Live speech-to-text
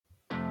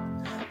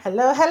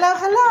Hello, hello,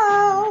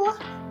 hello.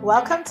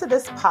 Welcome to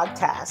this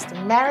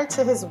podcast, Married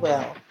to His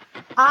Will.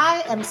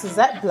 I am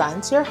Suzette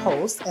Blunt, your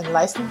host and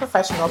licensed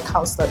professional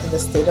counselor in the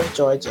state of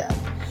Georgia.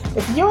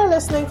 If you are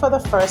listening for the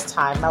first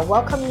time, I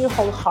welcome you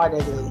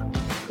wholeheartedly.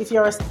 If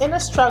you're in a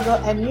struggle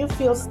and you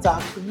feel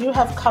stuck, you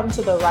have come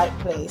to the right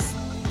place.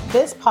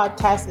 This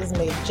podcast is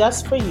made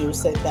just for you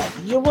so that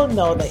you will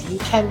know that you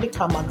can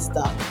become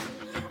unstuck.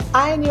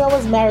 I knew I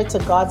was married to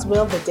God's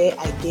will the day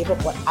I gave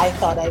up what I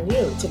thought I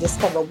knew to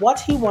discover what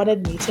He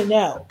wanted me to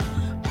know.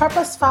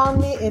 Purpose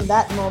found me in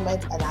that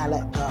moment and I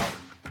let go.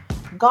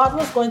 God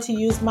was going to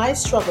use my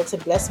struggle to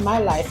bless my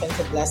life and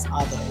to bless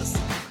others.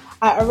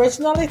 I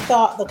originally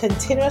thought the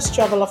continuous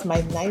struggle of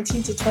my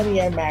 19 to 20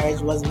 year marriage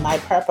was my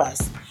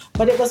purpose,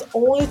 but it was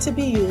only to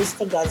be used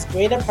for God's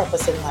greater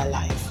purpose in my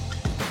life.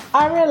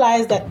 I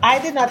realized that I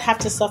did not have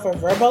to suffer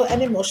verbal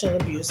and emotional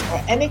abuse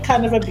or any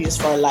kind of abuse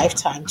for a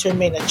lifetime to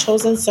remain a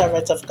chosen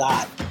servant of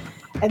God,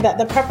 and that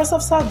the purpose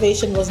of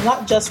salvation was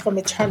not just from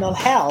eternal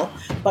hell,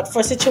 but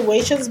for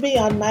situations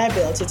beyond my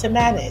ability to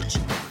manage.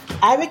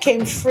 I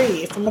became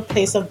free from a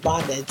place of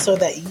bondage so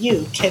that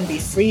you can be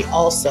free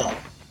also.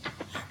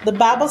 The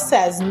Bible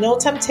says, "No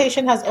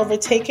temptation has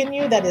overtaken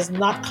you that is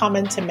not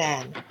common to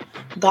man."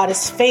 God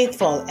is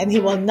faithful and He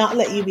will not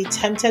let you be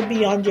tempted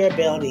beyond your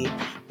ability.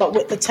 But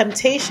with the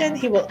temptation,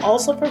 He will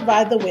also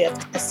provide the way of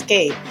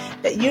escape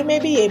that you may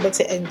be able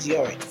to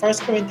endure it. 1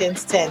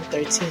 Corinthians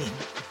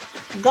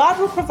 10:13. God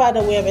will provide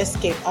a way of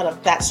escape out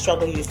of that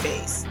struggle you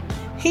face.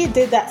 He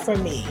did that for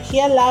me. He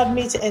allowed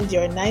me to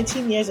endure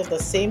 19 years of the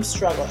same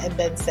struggle and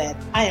then said,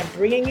 "I am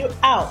bringing you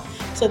out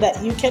so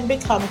that you can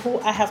become who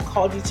I have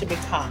called you to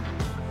become."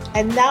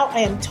 And now I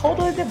am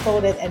totally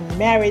devoted and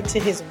married to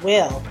His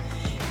will.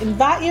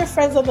 Invite your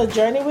friends on the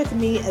journey with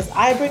me as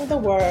I bring the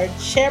word,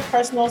 share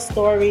personal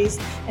stories,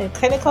 and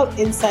clinical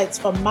insights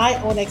from my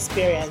own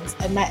experience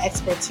and my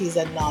expertise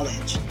and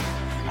knowledge.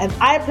 And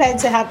I plan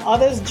to have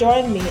others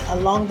join me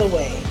along the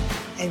way.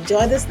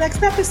 Enjoy this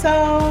next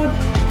episode.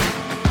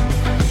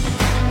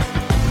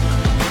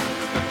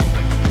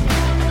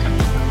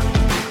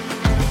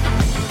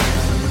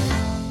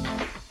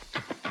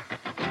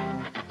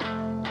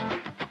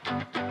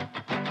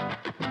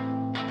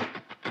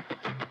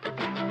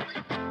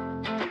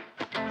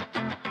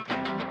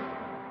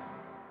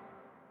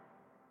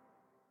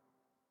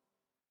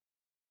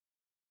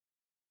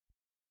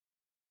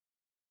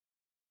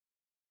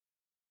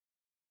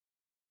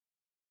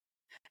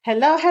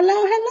 Hello, hello,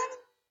 hello.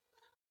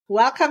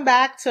 Welcome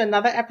back to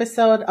another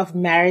episode of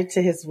Married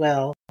to His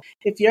Will.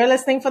 If you're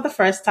listening for the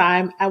first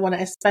time, I want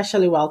to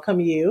especially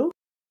welcome you.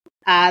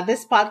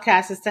 This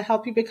podcast is to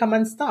help you become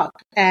unstuck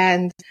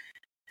and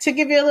to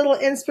give you a little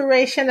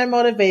inspiration and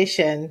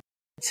motivation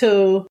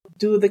to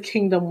do the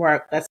kingdom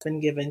work that's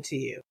been given to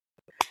you.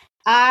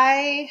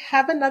 I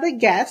have another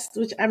guest,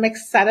 which I'm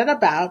excited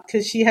about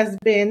because she has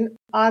been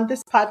on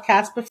this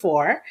podcast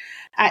before.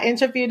 I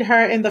interviewed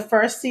her in the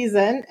first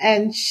season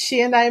and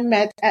she and I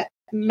met at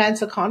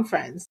Mentor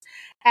Conference.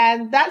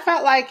 And that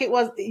felt like it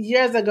was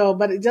years ago,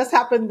 but it just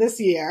happened this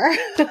year,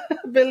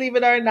 believe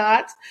it or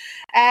not.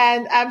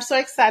 And I'm so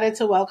excited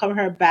to welcome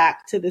her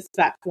back to this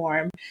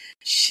platform.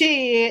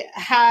 She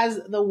has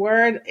the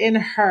word in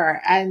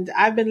her, and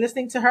I've been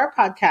listening to her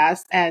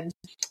podcast, and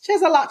she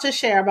has a lot to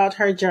share about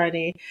her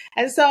journey.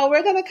 And so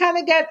we're going to kind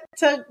of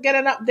get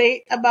an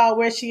update about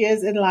where she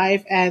is in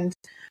life and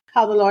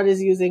how the Lord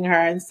is using her.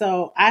 And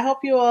so I hope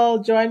you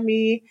will join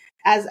me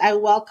as I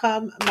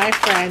welcome my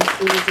friend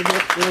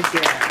Elizabeth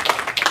Laguerre.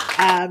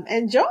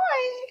 Enjoy.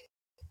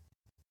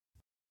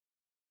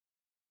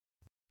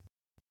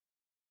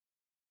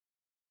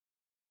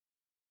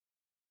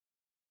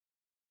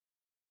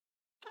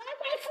 Hi,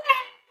 my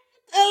friend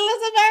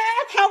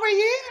Elizabeth. How are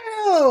you?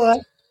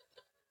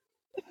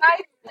 Hi,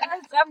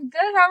 yes, I'm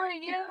good. How are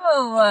you?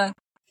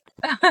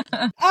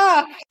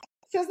 Oh,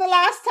 since the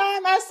last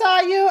time I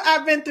saw you,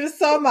 I've been through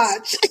so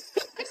much,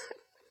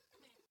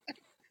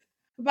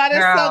 but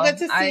it's so good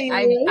Girl, to I, see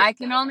I you. I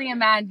can only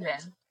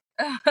imagine.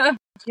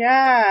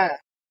 Yeah.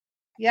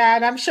 Yeah,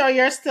 and I'm sure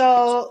you're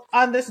still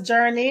on this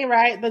journey,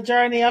 right? The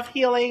journey of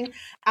healing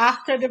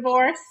after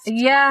divorce.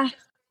 Yeah,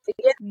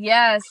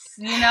 yes.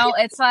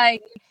 It's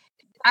like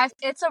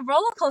it's a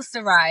roller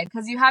coaster ride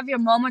because you have your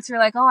moments where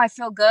you're like, oh, I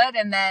feel good,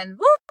 and then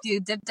whoop,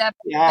 you dip that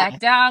Yeah, back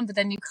down, but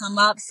then you come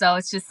up. So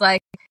it's just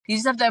like you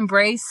just have to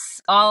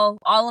embrace all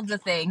of the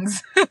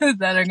things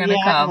that are gonna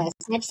come. yes,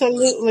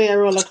 absolutely a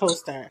roller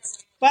coaster.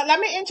 But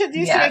let me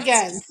introduce you Yes.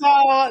 again.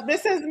 So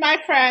this is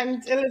my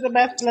friend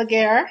Elizabeth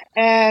Laguerre,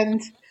 and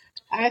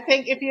I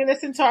think if you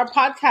listen to our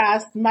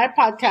podcast, my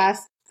podcast,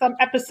 some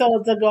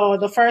episodes ago,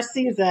 the first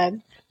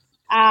season,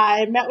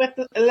 I met with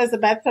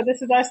Elizabeth. So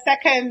this is our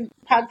second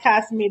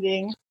podcast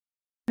meeting.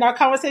 And our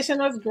conversation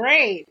was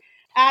great.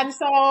 And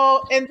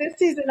so in this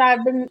season,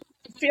 I've been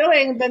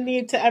feeling the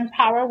need to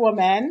empower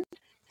women,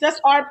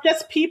 just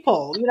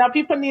people.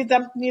 People need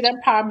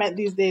empowerment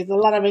these days. A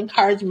lot of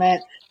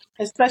encouragement,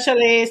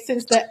 especially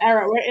since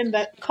we're in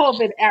the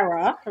COVID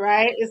era,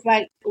 right? It's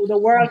like the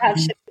world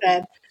has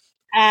shifted,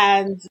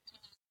 and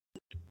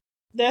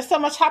there's so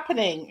much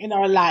happening in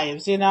our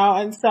lives,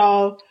 and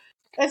so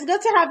it's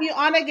good to have you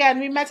on again.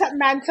 We met at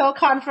Mantle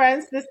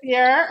Conference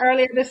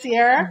earlier this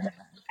year,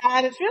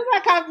 and it feels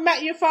like I've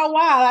met you for a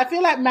while. I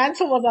feel like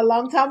Mantle was a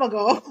long time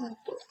ago.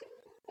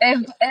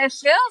 It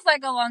feels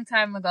like a long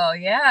time ago.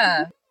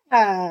 Yeah.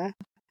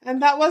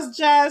 And that was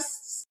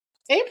just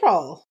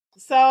April,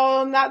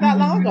 so not that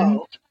long Mm-hmm.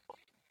 ago.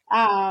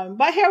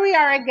 But here we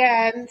are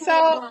again. So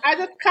I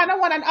just kind of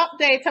want an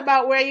update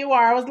about where you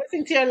are. I was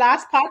listening to your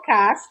last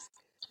podcast,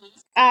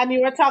 and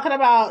you were talking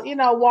about,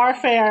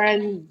 warfare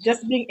and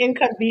just being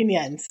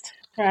inconvenienced,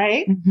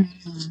 right?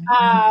 Mm-hmm.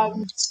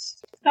 Um,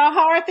 so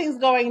how are things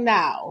going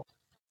now?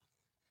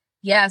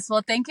 Yes.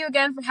 Well, thank you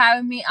again for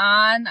having me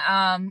on.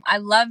 I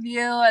love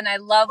you and I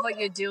love what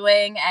you're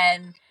doing,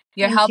 and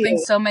you're Thank helping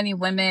you. so many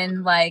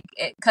women, like,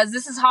 cause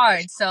this is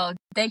hard. So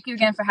thank you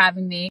again for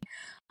having me.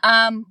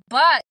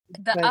 But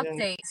the Pleasure.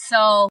 update.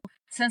 So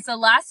since the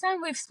last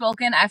time we've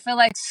spoken, I feel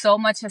like so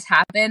much has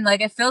happened.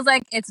 Like it feels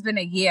like it's been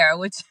a year,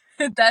 which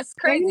that's I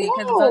crazy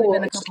because it's only know.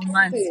 been a It's couple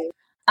months. crazy.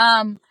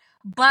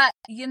 But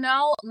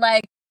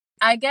like,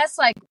 I guess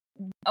like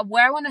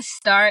where I want to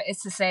start is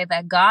to say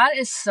that God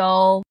is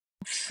so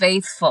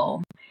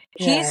faithful.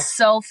 He's Yes.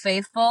 so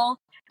faithful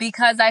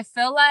because I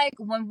feel like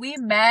when we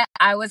met,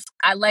 I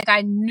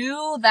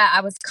knew that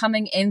I was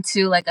coming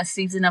into like a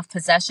season of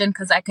possession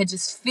because I could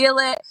just feel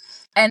it,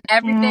 and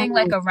everything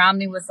like Mm, around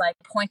me was like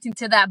pointing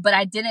to that, but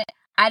I didn't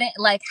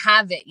like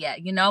have it yet,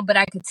 but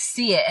I could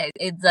see it.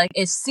 It's like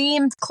it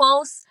seemed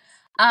close.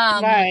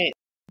 Um right.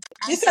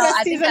 You and said so a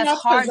I think season that's of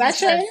hard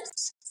possession?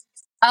 because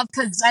of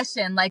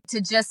possession, like to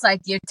just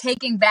like you're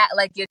taking back,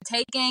 like you're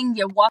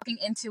walking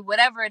into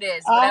whatever it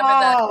is, whatever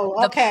the Oh,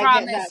 the okay, I get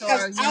that. promise,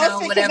 Because or I was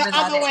thinking the whatever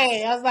that other is.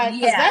 way. I was like,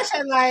 Yeah.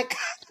 possession, like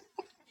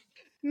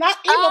not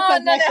evil Oh,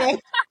 no, no. possession.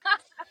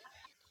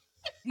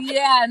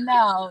 Yeah,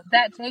 no.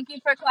 Thank you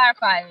for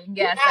clarifying.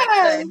 Yes, that's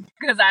Yes. good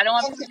because I don't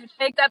want people to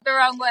take that the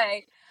wrong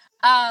way.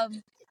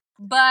 Um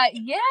but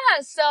yeah,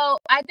 so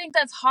I think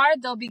that's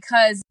hard though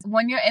because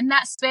when you're in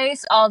that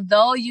space,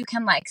 although you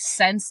can like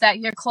sense that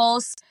you're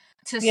close,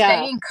 to Yeah.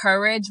 stay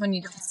encouraged when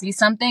you don't see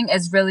something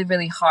is really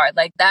really hard.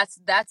 Like that's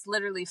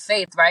literally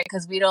faith, right?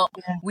 Because Yeah.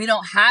 we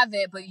don't have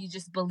it, but you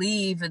just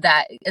believe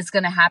that it's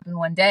going to happen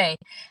one day.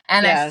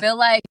 And I Yes. feel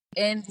like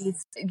in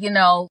these,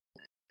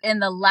 in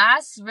the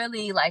last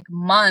really like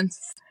month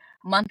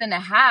and a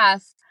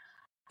half,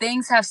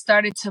 things have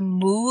started to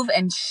move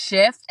and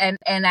shift,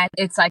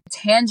 it's like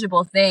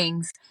tangible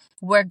things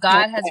where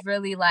God Okay. has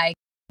really like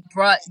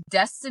brought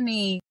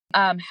destiny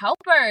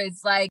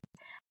helpers, like,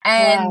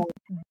 and Wow.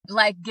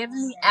 like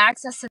giving me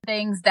access to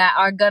things that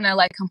are gonna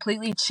like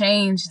completely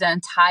change the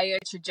entire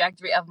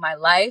trajectory of my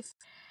life.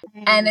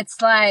 And Mm.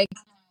 it's like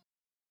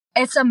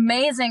it's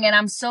amazing, and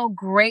I'm so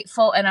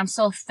grateful and I'm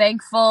so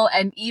thankful.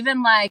 And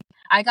even like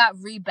I got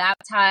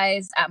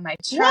rebaptized at my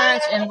church,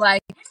 What? and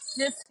like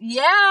just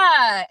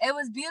yeah, it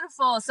was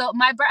beautiful. So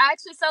I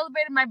actually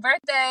celebrated my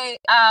birthday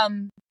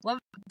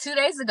 2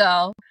 days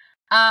ago.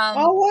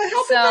 Oh,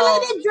 well, So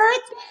happy belated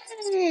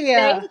birthday.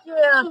 thank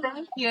you.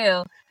 Thank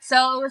you.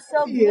 So it was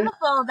so Yeah.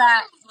 beautiful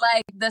that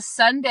like the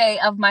Sunday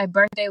of my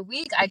birthday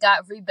week, I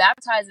got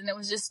rebaptized, and it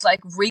was just like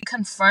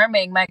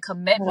reconfirming my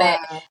commitment.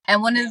 Wow.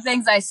 And one of the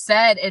things I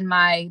said in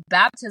my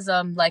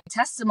baptism, like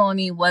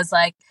testimony, was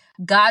like,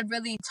 God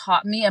really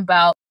taught me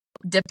about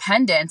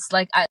dependence.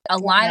 Like a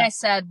line Wow. I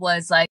said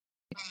was like,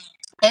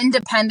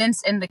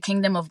 independence in the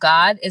kingdom of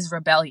God is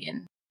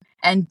rebellion,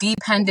 and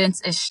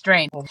dependence is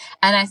strength.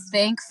 And I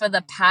think for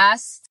the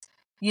past,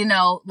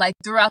 like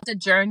throughout the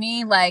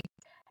journey, like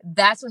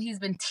that's what he's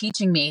been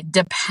teaching me. Wow.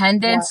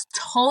 Dependence,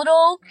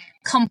 total,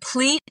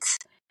 complete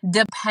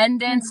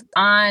dependence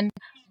on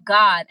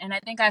God. And I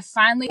think I've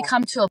finally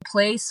come to a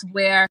place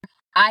where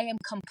I am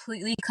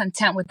completely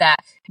content with that.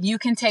 You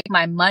can take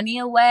my money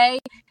away.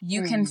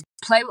 You can Mm.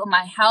 play with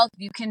my health.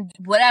 You can,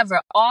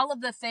 whatever. All of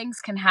the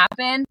things can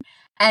happen.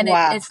 And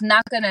Wow. it's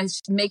not going to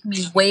make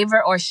me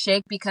waver or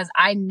shake because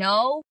I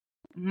know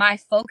my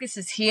focus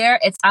is here.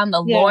 It's on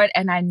the Yeah. Lord,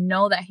 and I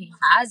know that He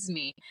has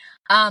me.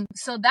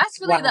 So that's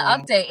really the Wow.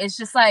 update. It's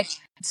just like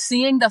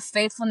seeing the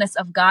faithfulness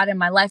of God in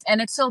my life. And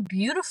it's so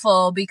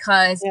beautiful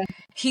because Yeah.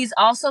 He's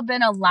also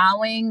been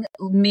allowing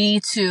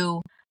me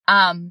to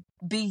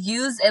be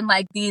used in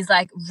like these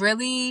like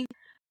really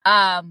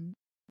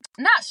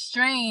not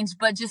strange,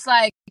 but just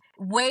like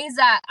ways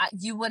that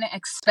you wouldn't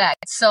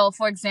expect. So,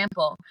 for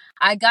example,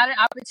 I got an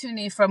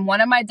opportunity from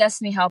one of my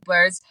destiny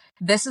helpers.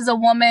 This is a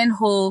woman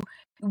who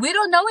we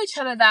don't know each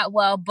other that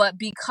well, but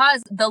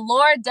because the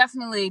Lord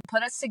definitely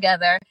put us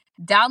together,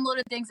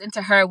 downloaded things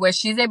into her where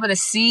she's able to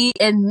see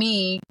in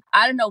me.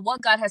 I don't know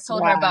what God has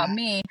told her Wow. about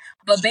me,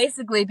 but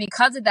basically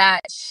because of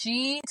that,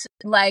 she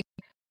like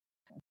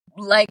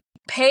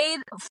paid,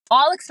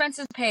 all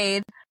expenses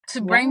paid, to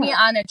bring me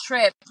Wow. on a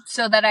trip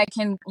so that I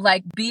can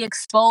like be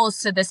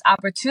exposed to this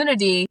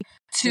opportunity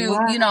to,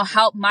 Wow.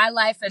 help my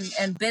life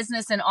and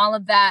business and all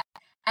of that.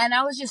 And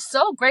I was just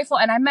so grateful.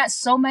 And I met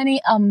so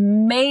many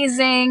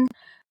amazing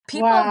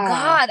people of Wow.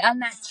 God on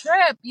that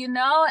trip,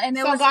 and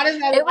So God is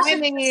it was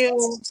just aligning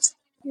you.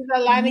 She's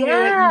aligning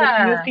you with new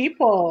Yeah.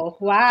 people.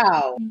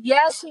 Wow.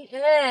 Yes, she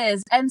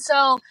is. And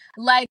so,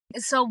 like,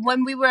 so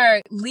when we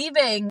were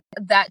leaving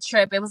that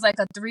trip, it was like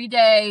a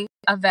 3-day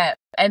event.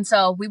 And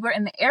so we were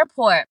in the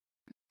airport.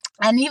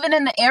 And even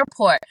in the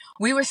airport,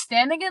 we were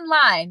standing in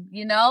line,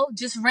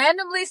 just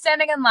randomly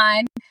standing in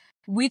line.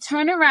 We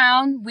turn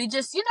around. We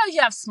just, you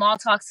have small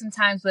talk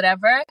sometimes,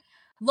 whatever.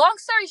 Long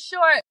story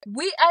short,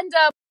 we end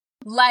up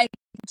like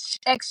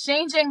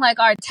exchanging like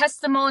our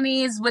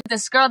testimonies with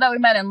this girl that we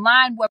met in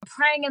line. We're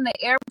praying in the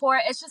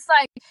airport. It's just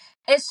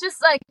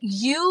like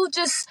you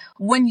just,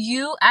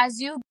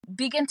 as you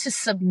begin to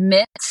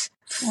submit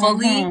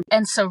fully Mm-hmm.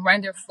 and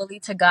surrender fully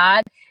to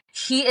God,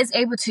 he is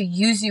able to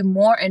use you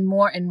more and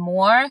more and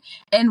more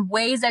in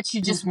ways that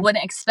you just Mm-hmm.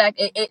 wouldn't expect.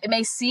 It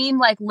may seem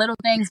like little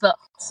things, but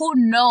who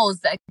knows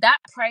that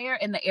prayer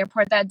in the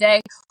airport that day,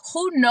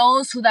 who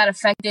knows who that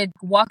affected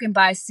walking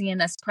by,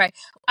 seeing us pray.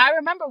 I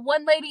remember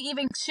one lady,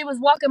 even she was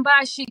walking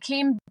by, she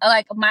came,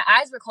 like my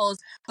eyes were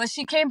closed, but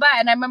she came by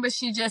and I remember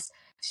she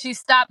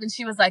stopped and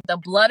she was like, the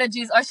blood of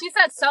Jesus, or she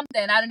said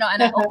something, I don't know.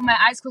 And I opened my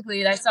eyes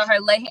quickly and I saw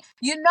her lay,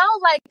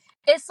 like,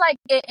 it's like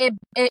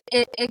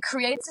it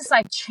creates this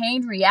like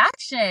chain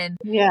reaction.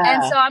 And Yeah.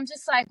 so I'm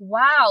just like,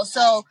 wow.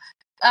 So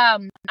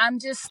I'm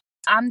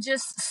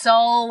just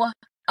so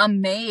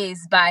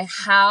amazed by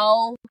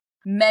how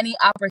many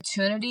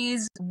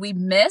opportunities we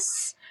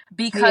miss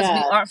because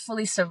we Yeah. aren't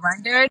fully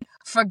surrendered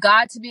for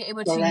God to be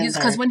able to use.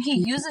 Because Surrendered. when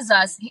he uses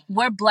us,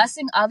 we're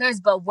blessing others,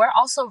 but we're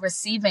also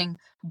receiving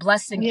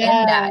blessing in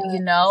Yeah. that,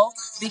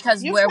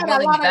 because You've we're said a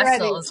willing lot already.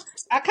 vessels.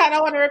 I kind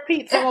of want to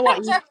repeat some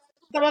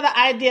of the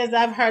ideas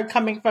I've heard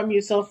coming from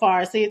you so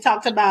far. So you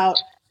talked about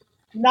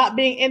not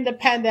being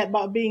independent,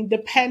 but being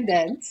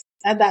dependent,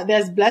 and that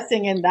there's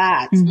blessing in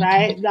that,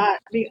 right? Not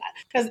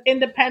because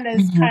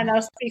independence kind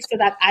of speaks to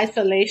that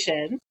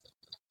isolation,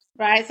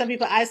 right? Some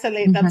people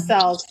isolate Mhm.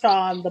 themselves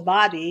from the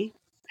body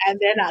and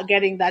they're not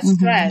getting that Mhm.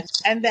 strength.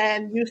 And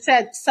then you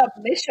said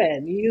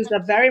submission. You used a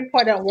very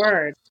important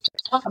word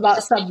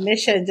about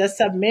submission, just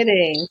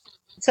submitting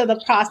to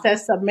the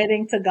process,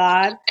 submitting to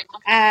God,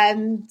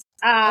 and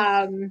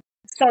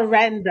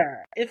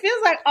surrender. It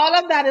feels like all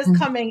of that is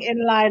coming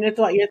in line with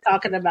what you're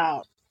talking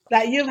about.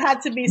 That you've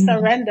had to be Mhm.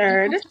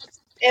 surrendered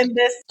in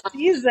this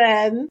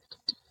season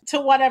to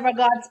whatever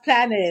God's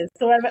plan is,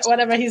 to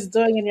whatever He's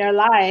doing in your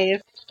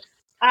life.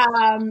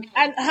 And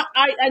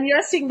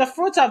you're seeing the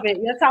fruit of it.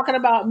 You're talking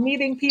about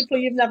meeting people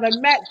you've never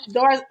met,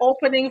 doors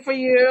opening for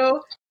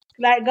you,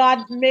 like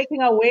God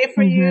making a way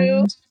for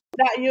you Mhm.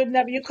 that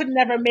you could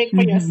never make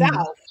for Mhm.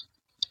 yourself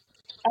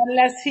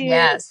unless He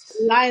Yes.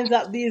 lines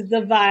up these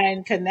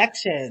divine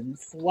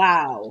connections.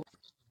 Wow,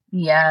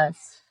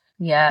 Yes.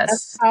 that's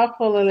Yes.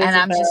 powerful, And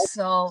I'm Elizabeth. just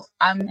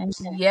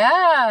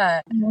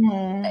yeah.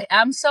 Mm-hmm.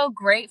 I'm so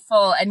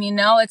grateful. And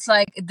it's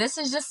like this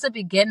is just the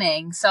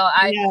beginning. So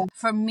Yeah,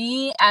 for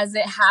me, as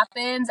it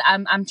happens,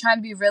 I'm trying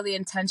to be really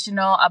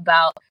intentional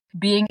about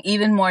being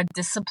even more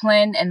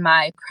disciplined in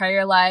my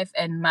prayer life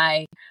and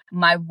my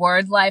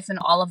word life and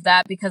all of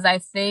that, because I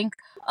think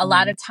a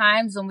lot of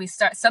times when we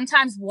start,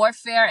 sometimes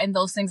warfare and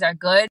those things are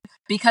good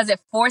because it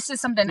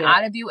forces something yeah,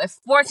 out of you. It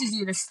forces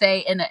you to stay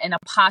in a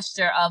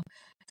posture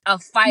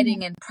of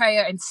fighting and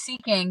prayer and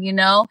seeking,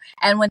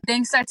 and when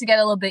things start to get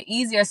a little bit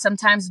easier,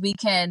 sometimes we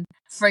can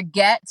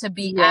forget to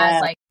be as yeah,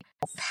 like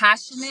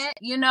passionate,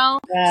 So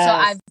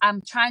yes,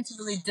 I'm trying to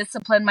really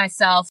discipline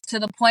myself to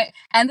the point,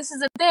 and this is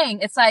the thing.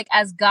 It's like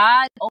as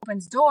God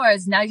opens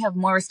doors, now you have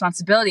more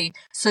responsibility.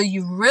 So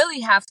you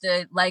really have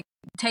to like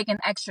take an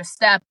extra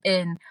step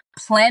in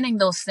planning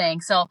those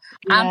things. So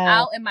I'm yeah.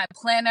 out in my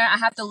planner. I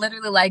have to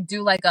literally like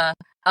do like a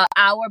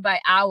hour by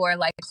hour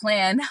like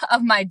plan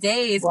of my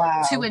days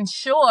to Wow.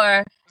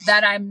 ensure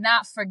that I'm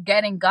not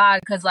forgetting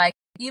God. Cause like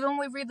even when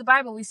we read the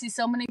Bible, we see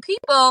so many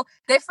people,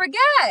 they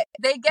forget.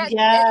 Life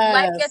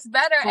Yes. gets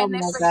better Oh and they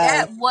my God.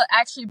 forget what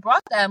actually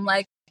brought them.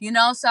 Like,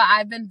 so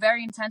I've been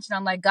very intentional.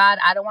 I'm like, God,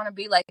 I don't want to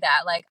be like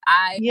that. Like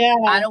I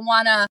Yeah, don't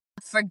want to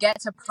forget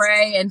to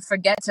pray and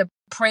forget to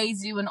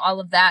praise you and all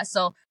of that.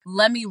 So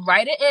let me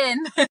write it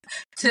in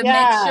to make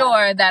yeah,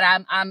 sure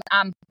that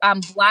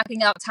I'm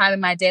blocking out time in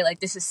my day. Like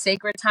this is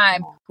sacred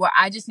time where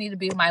I just need to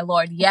be with my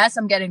Lord. Yes,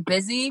 I'm getting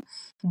busy,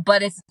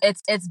 but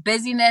it's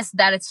busyness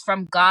that it's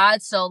from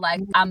God. So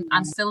like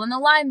I'm still in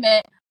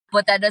alignment,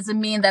 but that doesn't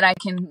mean that I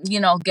can,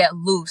 get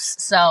loose.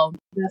 So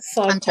that's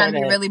so I'm trying to be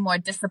important. really more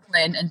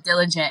disciplined and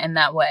diligent in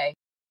that way.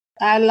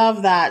 I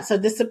love that. So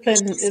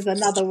discipline is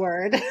another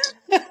word.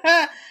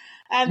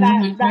 And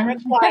that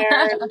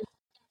Mm-hmm.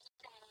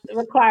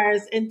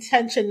 requires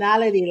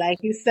intentionality, like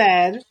you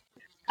said.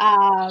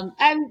 And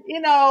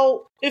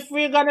if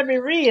we're gonna be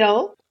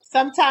real,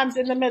 sometimes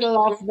in the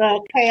middle of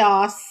the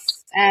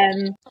chaos,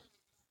 and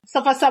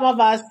so for some of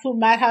us who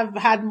might have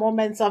had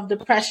moments of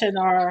depression,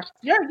 or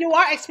you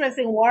are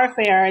experiencing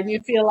warfare and you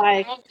feel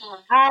like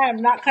I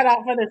am not cut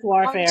out for this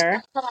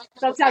warfare.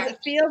 Sometimes it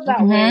feels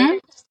that way.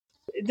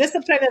 Mm-hmm.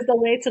 Discipline is the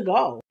way to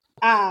go.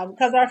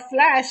 Because our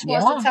flesh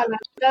wants to Yeah. tell us,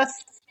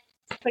 just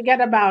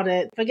forget about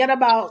it, forget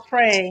about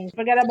praying,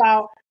 forget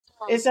about,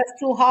 it's just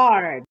too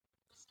hard.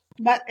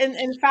 But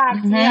in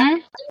fact, we have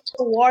Mhm.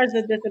 towards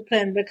the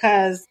discipline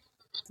because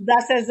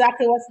that's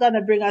exactly what's going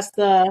to bring us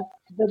the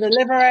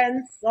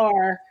deliverance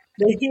or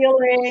the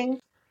healing.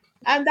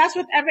 And that's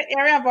with every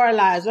area of our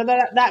lives, whether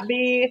that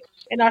be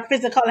in our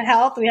physical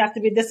health, we have to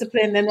be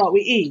disciplined in what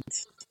we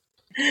eat.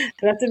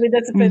 We have to be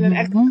disciplined in Mhm.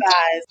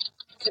 exercise.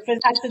 If it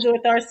has to do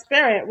with our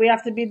spirit, we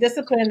have to be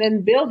disciplined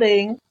in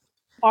building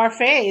our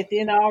faith,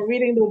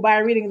 by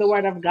reading the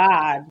word of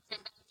God,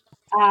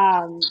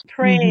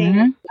 praying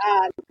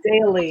Mhm.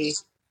 daily.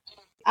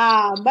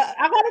 But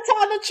I gotta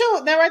tell the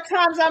truth. There were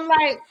times I'm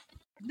like,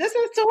 this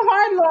is too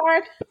hard,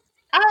 Lord.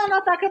 I don't know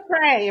if I could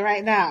pray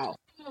right now.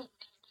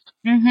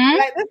 Mhm.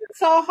 Like, this is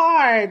so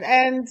hard.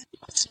 And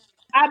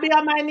I'll be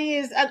on my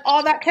knees, and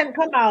all that can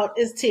come out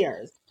is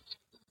tears.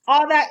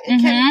 All that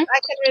Mhm. I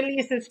can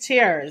release is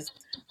tears.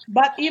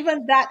 But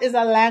even that is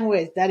a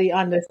language that he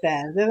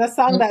understands. There's a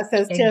song that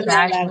says tears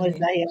are a language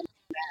Exactly.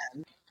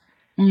 that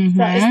he.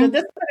 So it's the Mhm.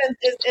 discipline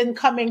is in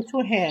coming to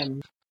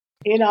him,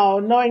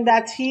 knowing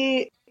that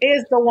he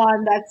is the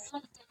one that's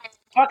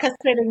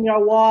orchestrating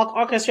your walk,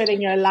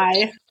 orchestrating your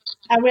life.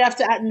 And we have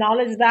to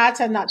acknowledge that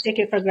and not take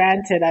it for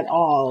granted at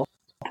all.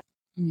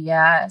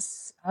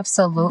 Yes,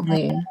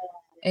 absolutely.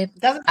 It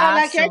Doesn't sound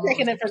like you're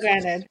taking absolutely. it for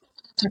granted.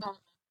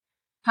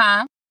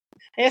 Huh?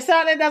 It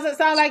certainly doesn't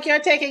sound like you're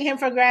taking him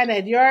for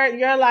granted.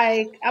 You're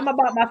like, I'm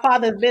about my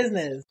father's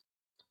business.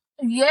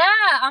 Yeah,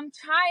 I'm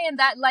trying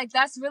that. Like,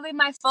 that's really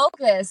my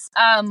focus.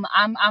 I'm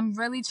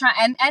really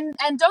trying. And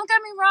don't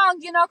get me wrong,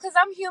 because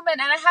I'm human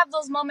and I have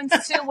those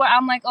moments too where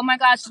I'm like, oh my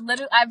gosh,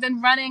 literally, I've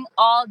been running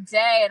all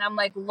day, and I'm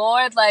like,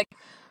 Lord, like,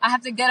 I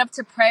have to get up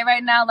to pray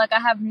right now. Like, I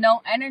have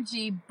no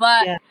energy,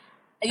 but Yeah.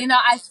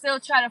 I still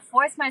try to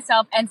force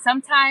myself, and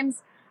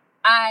sometimes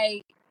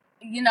I,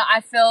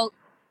 I feel,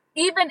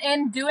 even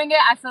in doing it,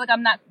 I feel like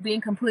I'm not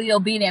being completely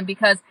obedient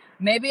because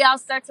maybe I'll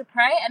start to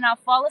pray and I'll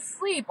fall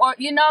asleep or,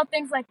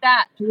 things like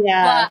that.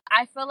 Yeah. But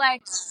I feel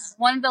like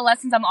one of the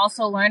lessons I'm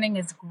also learning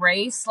is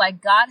grace.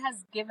 Like, God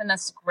has given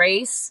us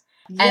grace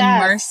and Yes.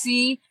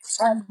 mercy,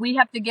 and we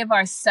have to give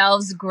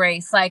ourselves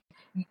grace. Like,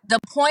 the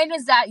point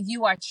is that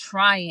you are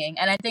trying.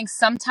 And I think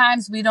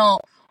sometimes we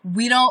don't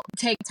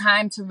take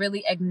time to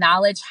really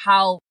acknowledge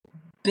how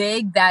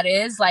big that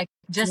is. Like,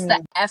 just the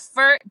Mm.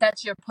 effort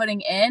that you're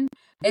putting in.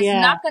 It's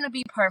Yeah. not going to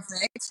be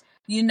perfect,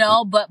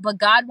 but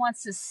God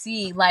wants to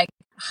see, like,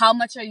 how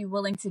much are you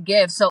willing to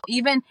give. So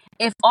even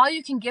if all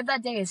you can give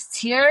that day is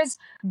tears,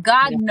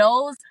 God Yeah.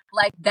 knows,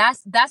 like,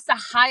 that's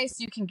the highest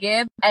you can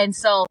give, and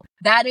so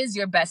that is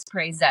your best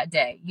praise that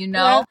day.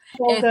 That's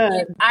so If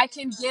good. I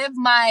can give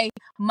my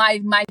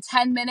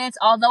 10 minutes,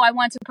 although I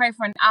want to pray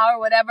for an hour,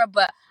 whatever,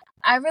 but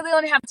I really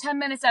only have 10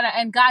 minutes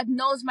and God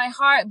knows my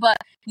heart, but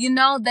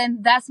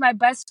then that's my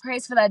best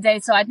praise for that day.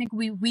 So I think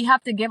we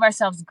have to give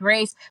ourselves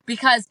grace,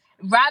 because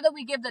rather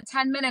we give the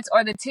 10 minutes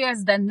or the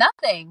tears than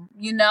nothing,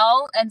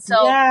 and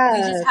so we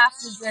just Yes. have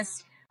to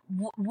just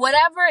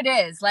whatever it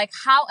is, like,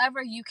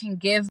 however you can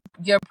give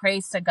your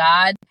praise to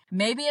God.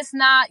 Maybe it's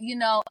not,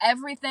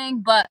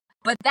 everything, but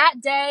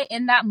that day,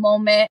 in that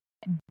moment,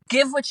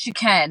 give what you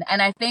can. And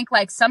I think,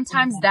 like,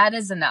 sometimes that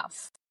is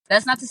enough.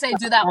 That's not to say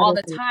do that all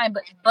That the is- time,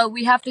 but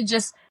we have to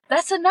just,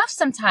 that's enough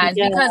sometimes,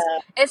 Yeah. because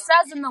it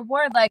says in the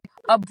word, like,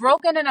 a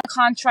broken and a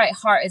contrite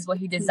heart is what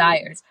he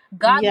desires.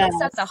 God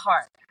looks at the Yes.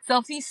 heart. So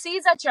if he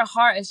sees that your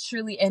heart is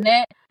truly in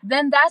it,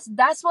 then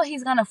that's what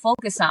he's gonna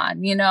focus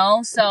on,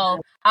 So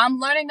I'm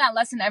learning that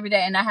lesson every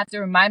day, and I have to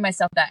remind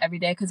myself that every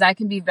day, because I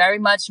can be very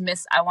much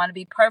I want to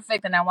be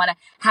perfect and I want to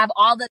have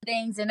all the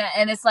things in it,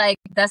 and it's like,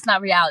 that's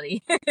not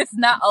reality. It's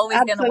not always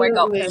gonna work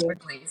out Absolutely.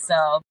 perfectly.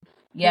 So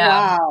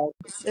yeah. Wow.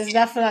 It's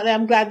definitely,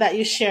 I'm glad that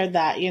you shared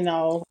that,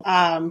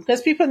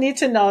 because people need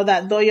to know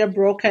that though you're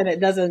broken, it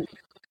doesn't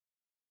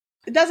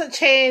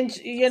change,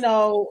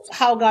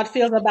 how God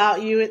feels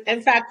about you.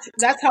 In fact,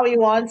 that's how he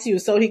wants you,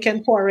 so he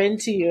can pour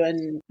into you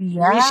and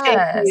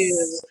reshape you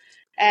Yes.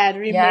 and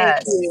remake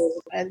Yes.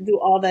 you and do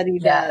all that he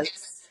does.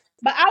 Yes.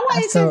 But I want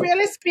you to Absolutely.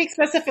 really speak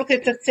specifically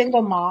to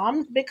single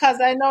moms, because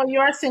I know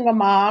you're a single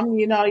mom,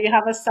 you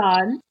have a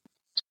son.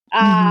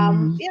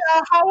 Mm-hmm.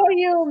 How are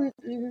you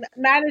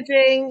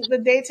managing the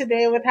day to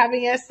day with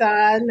having your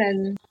son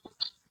and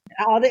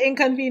all the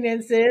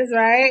inconveniences,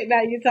 right,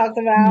 that you talked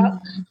about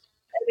in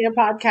your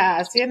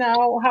podcast?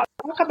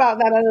 Talk about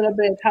that a little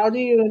bit. How do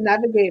you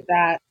navigate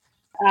that?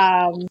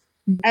 Um,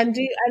 and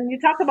you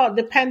talk about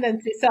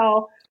dependency.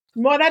 So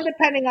more than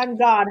depending on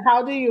God,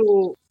 how do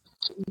you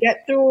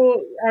get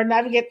through or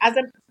navigate as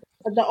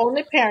the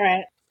only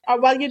parent?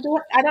 Or well, you do.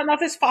 I don't know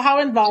if how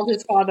involved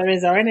his father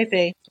is or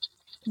anything,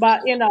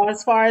 but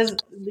as far as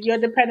your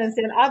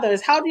dependency on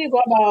others, how do you go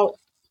about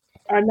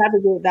or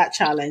navigate that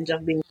challenge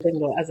of being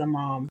single as a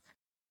mom?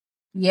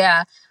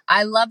 Yeah,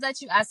 I love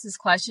that you asked this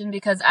question,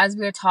 because as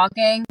we were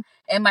talking,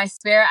 in my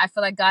spirit, I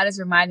feel like God is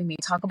reminding me,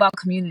 talk about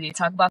community,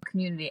 talk about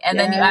community. And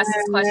then you asked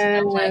this question,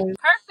 I'm like, Yes,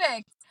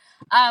 perfect.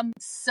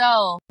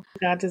 So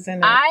God is in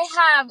it.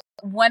 I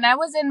when I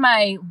was in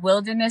my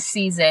wilderness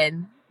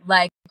season,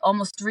 like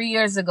almost 3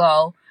 years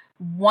ago,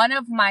 one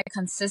of my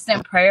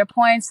consistent prayer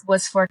points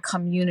was for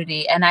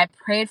community. And I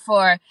prayed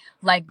for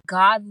like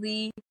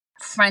godly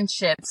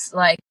friendships,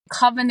 like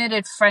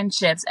covenanted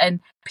friendships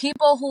and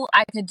people who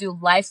I could do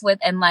life with.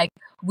 And like,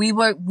 we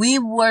were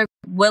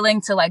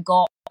willing to like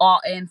go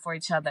all in for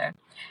each other.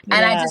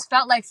 And I Yeah. just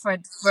felt like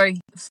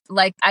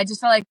I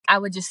just felt like I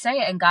would just say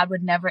it and God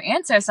would never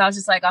answer. So I was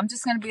just like, I'm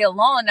just going to be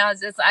alone.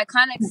 And I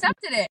kind of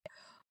accepted it.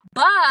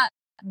 But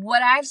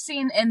what I've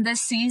seen in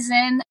this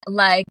season,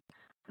 like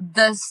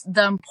the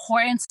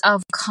importance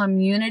of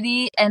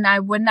community, and I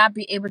would not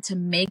be able to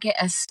make it,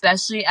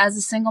 especially as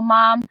a single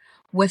mom,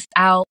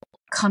 without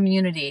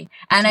community.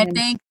 And I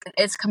think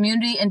it's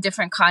community in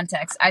different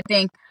contexts. I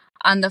think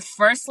on the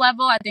first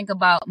level, I think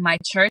about my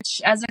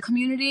church as a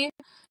community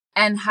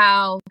and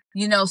how,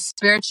 you know,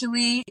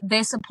 spiritually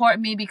they support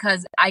me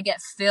because I get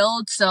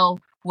filled. So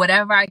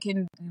whatever I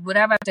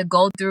have to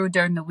go through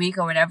during the week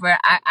or whatever,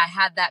 I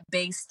have that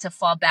base to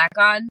fall back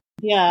on.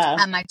 Yeah.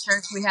 At my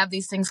church, we have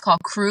these things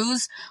called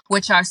crews,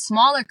 which are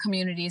smaller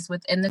communities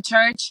within the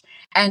church.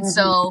 And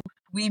so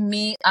we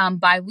meet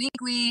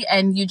bi-weekly,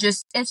 and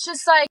it's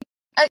just like,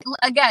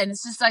 again,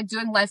 it's just like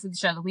doing life with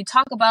each other. We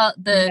talk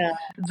about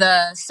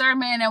the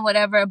sermon and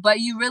whatever, but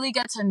you really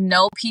get to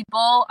know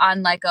people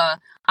on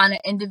an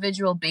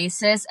individual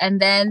basis. And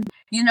then,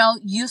 you know,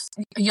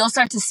 you'll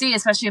start to see,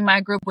 especially in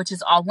my group, which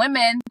is all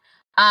women,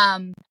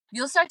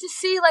 you'll start to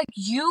see like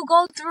you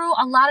go through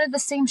a lot of the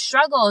same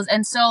struggles.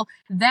 And so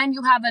then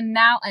you have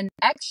an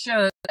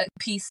extra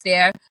piece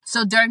there.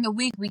 So during the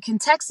week, we can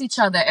text each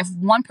other. If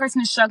one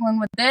person is struggling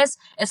with this,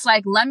 it's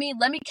like, let me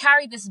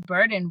carry this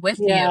burden with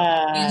you, you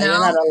know? You're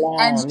not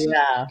alone.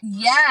 And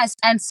yes.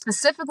 And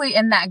specifically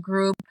in that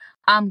group,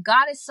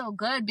 God is so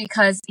good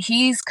because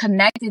he's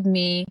connected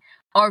me,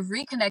 or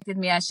reconnected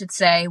me, I should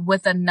say,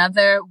 with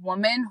another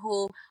woman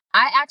who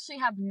I actually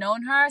have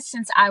known her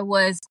since I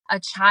was a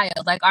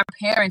child. Like, our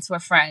parents were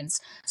friends.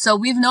 So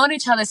we've known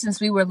each other since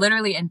we were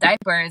literally in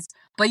diapers.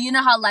 But you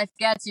know how life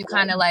gets, you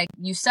kind of like,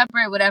 you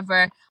separate,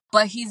 whatever.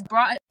 But he's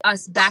brought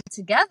us back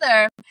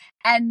together.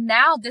 And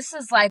now this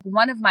is like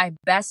one of my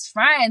best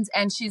friends.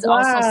 And she's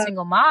also a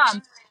single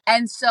mom.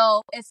 And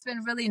so it's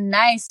been really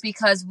nice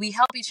because we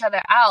help each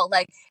other out.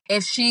 Like,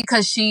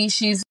 because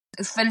she's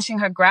finishing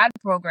her grad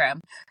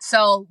program.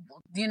 So,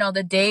 you know,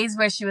 the days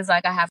where she was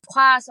like, I have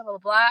class, blah, blah,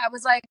 blah. I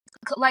was like,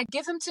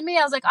 give him to me.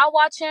 I was like, I'll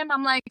watch him.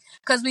 I'm like,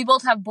 because we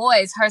both have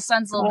boys. Her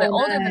son's a little bit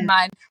older than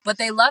mine, but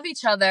they love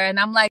each other. And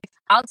I'm like,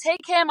 I'll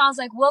take him. I was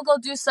like, we'll go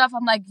do stuff.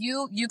 I'm like,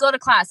 you go to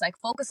class, like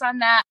focus on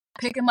that.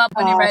 Pick him up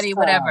when you're ready,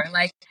 whatever.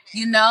 Like,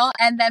 you know,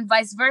 and then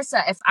vice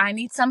versa. If I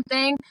need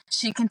something,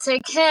 she can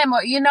take him,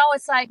 or, you know,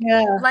 it's like,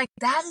 like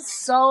that is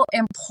so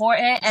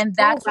important. And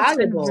that's what's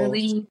been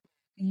really,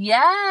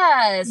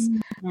 yes.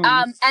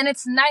 And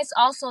it's nice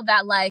also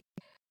that like,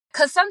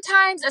 because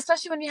sometimes,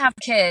 especially when you have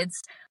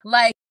kids,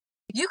 like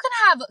you can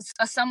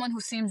have someone who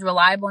seems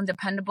reliable and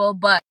dependable,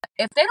 but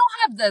if they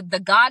don't have the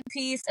God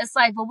piece, it's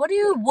like, well, what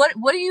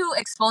are you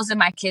exposing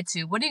my kid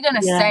to? What are you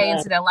gonna say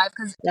into their life?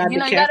 Because you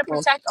know you got to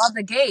protect all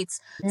the gates.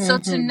 So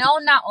to know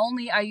not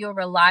only are you a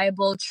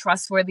reliable,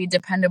 trustworthy,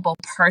 dependable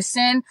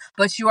person,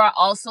 but you are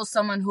also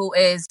someone who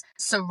is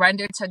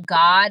surrendered to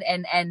God,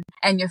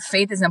 and your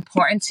faith is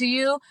important to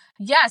you.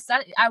 Yes,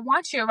 I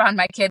want you around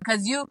my kid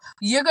because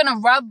you're gonna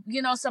rub,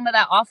 you know, some of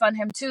that off on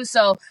him too.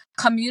 So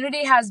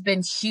community has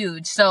been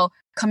huge. So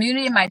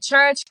community in my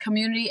church,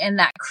 community in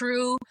that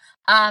crew.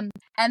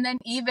 And then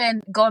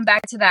even going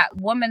back to that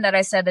woman that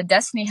I said, the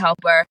Destiny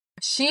Helper,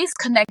 she's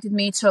connected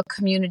me to a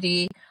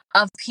community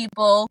of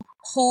people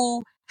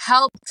who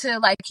help to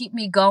like keep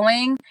me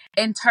going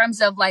in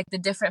terms of like the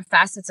different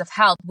facets of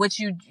health, which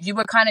you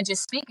were kind of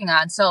just speaking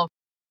on. So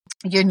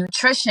your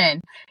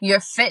nutrition, your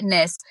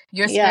fitness,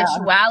 your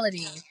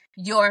spirituality,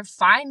 your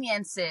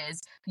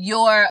finances,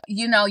 your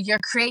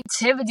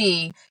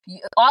creativity,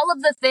 all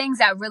of the things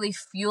that really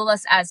fuel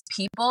us as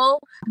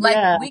people.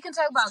 Like we can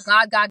talk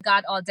about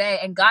God all day,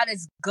 and God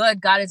is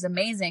good, God is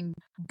amazing,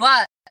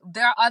 but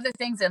there are other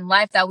things in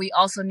life that we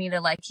also need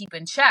to like keep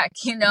in check,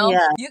 you know?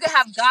 You can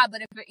have God,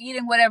 but if you're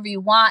eating whatever you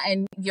want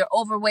and you're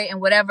overweight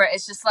and whatever,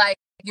 it's just like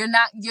you're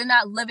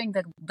not living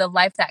the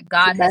life that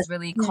God has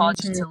really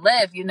called you to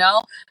live, you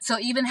know? So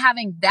even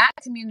having that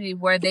community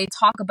where they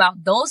talk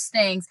about those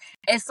things,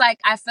 it's like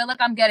I feel like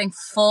I'm getting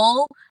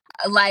full.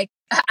 Like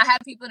I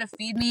have people to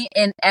feed me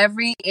in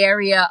every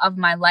area of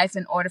my life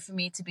in order for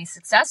me to be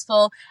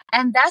successful.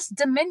 And that's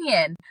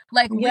dominion.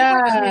 Like we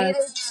were created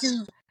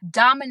to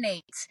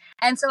dominate.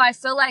 And so I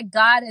feel like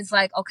God is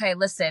like, okay,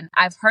 listen,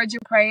 I've heard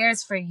your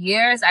prayers for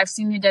years. I've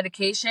seen your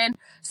dedication.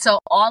 So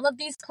all of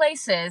these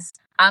places,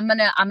 I'm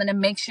gonna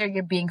make sure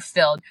you're being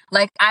filled.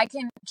 Like I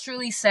can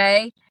truly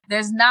say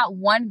there's not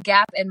one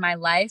gap in my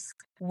life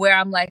where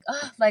I'm like,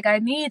 oh, like I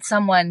need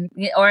someone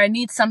or I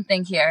need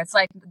something here. It's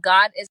like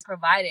God is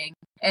providing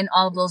in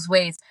all of those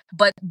ways,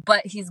 but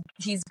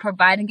he's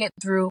providing it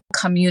through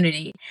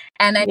community.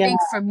 And I think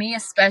for me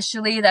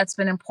especially, that's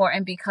been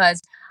important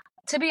because,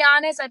 to be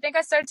honest, I think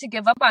I started to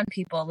give up on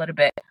people a little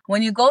bit.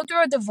 When you go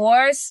through a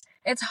divorce,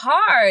 it's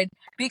hard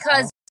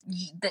because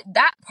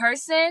that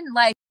person,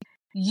 like,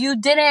 you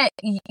didn't,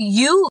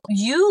 you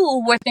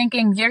were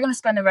thinking you're going to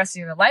spend the rest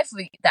of your life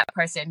with that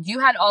person. You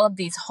had all of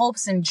these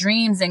hopes and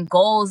dreams and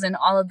goals and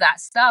all of that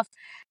stuff.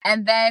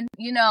 And then,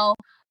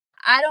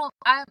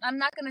 I'm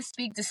not going to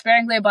speak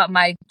disparagingly about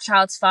my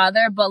child's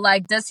father, but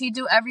like, does he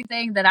do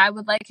everything that I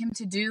would like him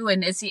to do?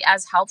 And is he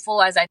as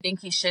helpful as I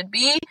think he should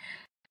be?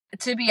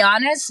 To be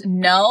honest,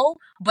 no,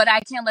 but I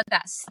can't let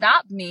that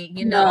stop me,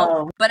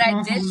 No. But I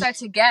did start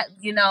to get,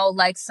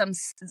 like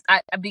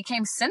I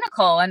became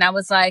cynical, and I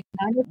was like,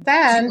 I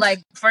understand. like,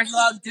 first of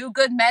all, do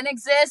good men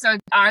exist, or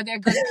are there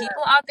good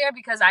people out there?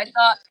 Because I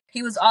thought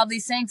he was all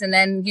these things, and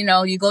then,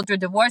 you go through a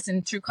divorce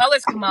and true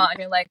colors come out, and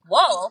you're like,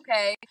 whoa,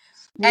 okay.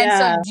 And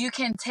so Yeah. you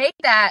can take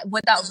that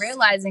without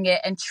realizing it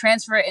and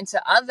transfer it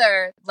into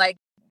other, like,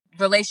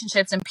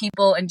 relationships and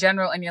people in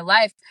general in your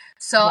life.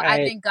 So I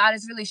Right. think God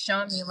has really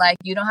shown me, like,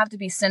 you don't have to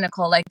be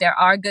cynical. Like, there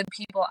are good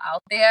people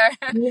out there.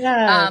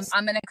 Yes.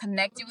 I'm gonna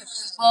connect you with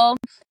people,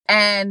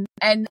 and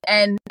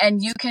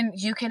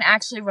you can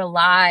actually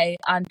rely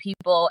on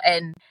people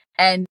and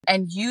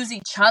use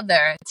each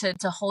other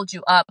to hold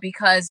you up,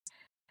 because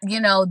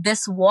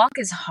this walk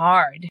is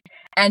hard,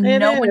 and It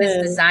no one is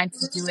is. designed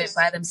to do it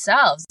by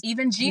themselves.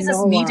 Even Jesus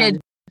No needed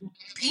one.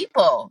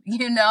 people.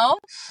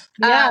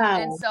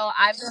 Yeah. And so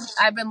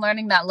I've been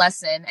learning that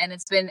lesson, and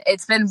it's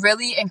been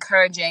really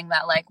encouraging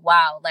that, like,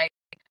 wow, like,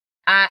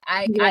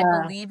 I Yeah.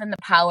 believe in the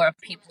power of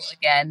people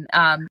again.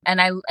 And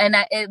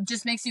it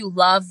just makes you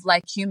love,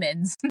 like,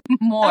 humans Oh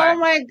more,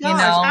 my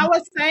gosh. I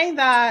was saying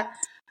that,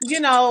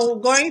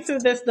 going through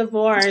this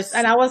divorce,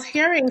 and I was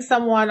hearing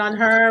someone on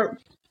her,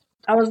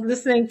 I was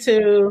listening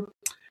to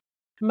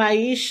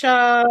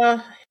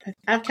Maisha.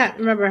 I can't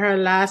remember her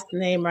last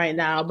name right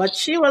now, but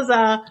she was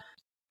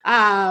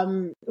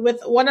with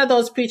one of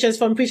those preachers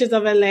from Preachers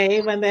of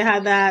LA when they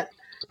had that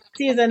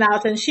season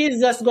out, and she's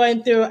just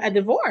going through a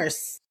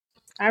divorce.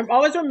 I've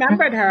always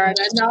remembered her, and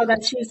I know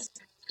that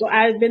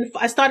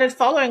I started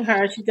following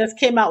her. She just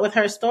came out with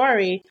her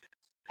story,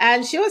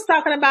 and she was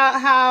talking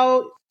about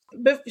how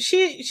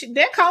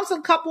they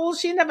counseled couples.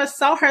 She never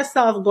saw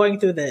herself going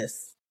through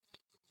this.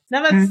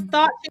 Never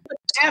thought she would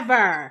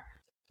ever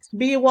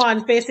be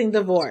one facing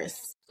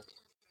divorce.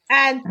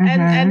 And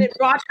it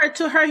brought her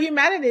to her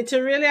humanity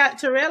to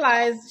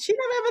realize she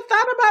never ever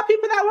thought about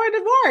people that were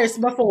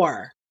divorced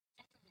before.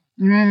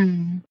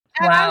 And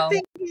I'm Wow.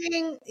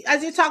 thinking,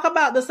 as you talk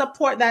about the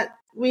support that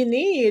we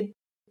need,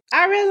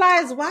 I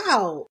realize,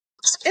 wow,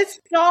 it's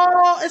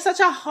such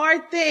a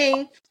hard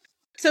thing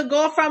to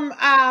go from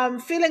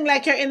feeling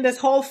like you're in this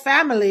whole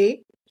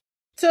family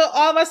to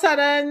all of a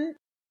sudden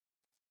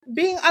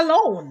being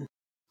alone.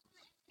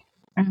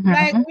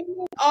 Like, we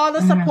need all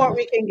the support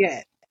we can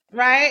get,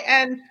 right?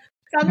 And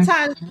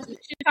sometimes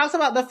she talks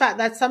about the fact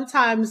that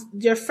sometimes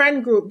your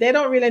friend group, they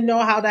don't really know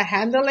how to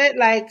handle it.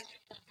 Like,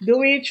 do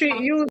we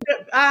treat you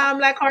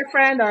like our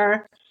friend,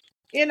 or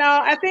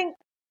I think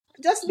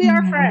just be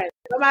our friend,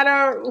 no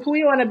matter who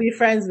you want to be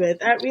friends with.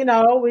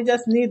 We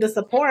just need the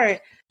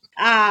support.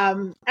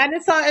 And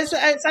it's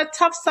a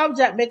tough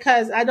subject,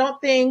 because I don't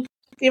think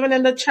even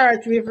in the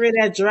church we've really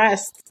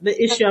addressed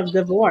the issue of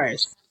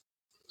divorce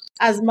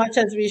as much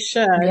as we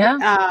should.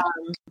 Yeah.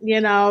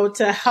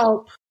 To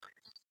help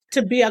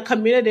to be a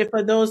community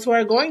for those who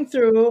are going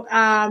through,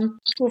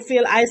 who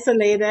feel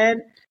isolated,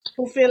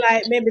 who feel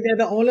like maybe they're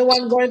the only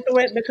one going through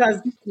it,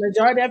 because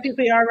majority of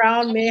people you're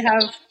around may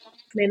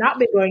not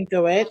be going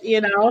through it,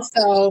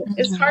 so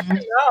it's hard to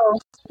know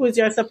who's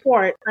your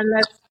support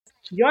unless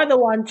you're the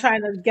one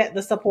trying to get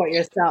the support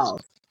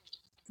yourself.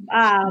 But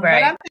I'm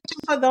Right. thinking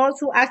for those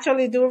who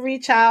actually do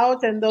reach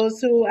out, and those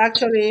who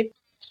actually,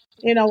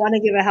 want to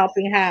give a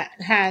helping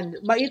hand.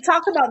 But you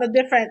talked about the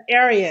different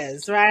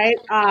areas, right?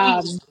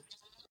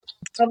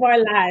 Of our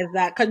lives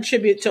that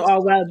contribute to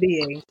our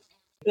well-being,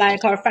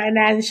 like our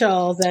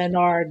financials and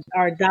our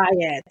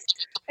diet.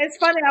 It's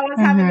funny, I was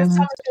having this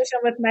conversation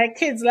with my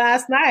kids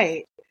last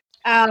night.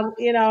 Kind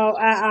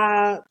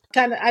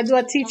of, I do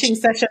a teaching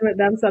session with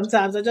them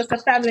sometimes, or just a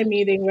family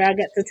meeting where I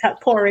get to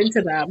pour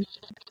into them.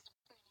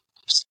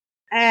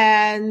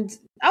 And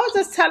I was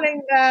just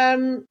telling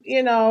them,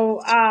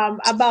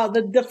 about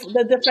the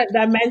different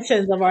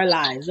dimensions of our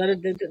lives, or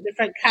the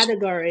different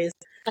categories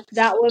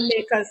that will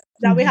make us,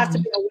 that we have to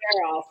be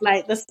aware of,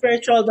 like the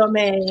spiritual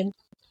domain,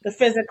 the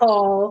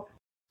physical,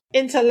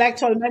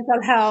 intellectual,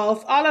 mental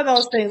health, all of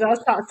those things. I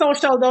was talking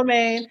social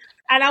domain,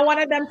 and I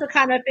wanted them to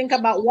kind of think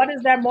about what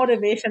is their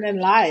motivation in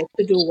life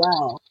to do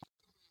well.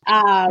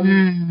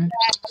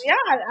 Yeah,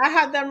 I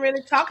had them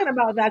really talking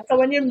about that. So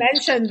when you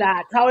mentioned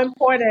that, how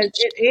important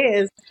it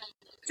is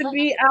to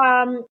be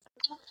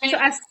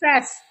to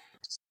assess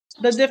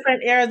the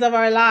different areas of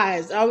our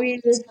lives. Are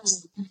we,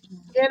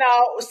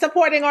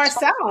 supporting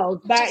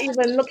ourselves by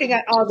even looking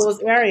at all those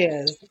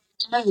areas?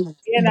 Right.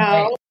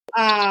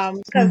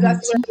 Because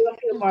that's where we'll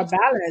feel more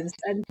balanced.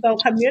 And so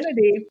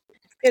community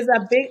is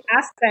a big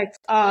aspect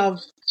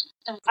of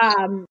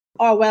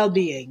our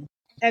well-being.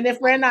 And if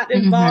we're not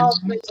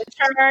involved with the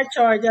church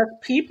or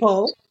just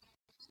people,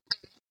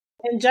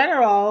 in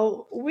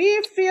general,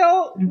 we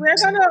feel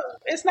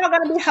it's not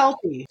gonna be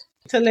healthy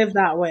to live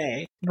that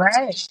way.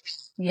 Right. It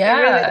really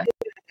Yeah.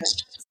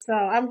 is. So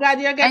I'm glad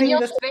you're And getting you'll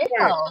the support.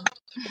 fail.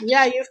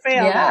 Yeah, you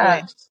fail that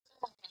way.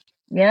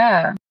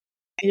 Yeah. Yeah.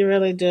 You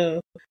really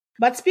do.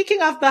 But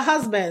speaking of the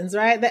husbands,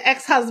 right? The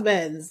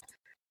ex-husbands,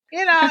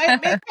 it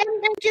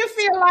can make you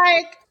feel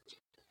like,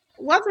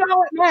 what's wrong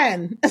with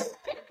men?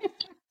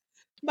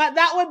 But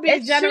that would be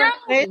It's true.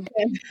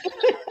 generalization.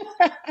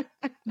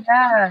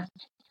 Yeah.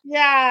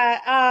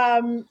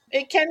 Yeah,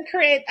 it can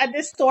create a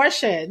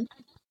distortion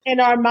in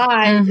our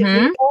minds if we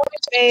Mm-hmm. only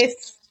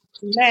base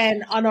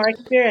men on our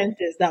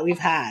experiences that we've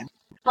had.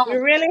 We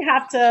really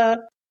have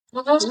to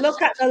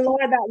look at the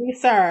Lord that we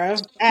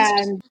serve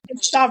and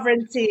his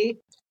sovereignty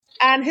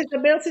and his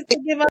ability to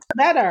give us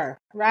better,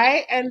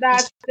 right? And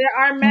that there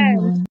are men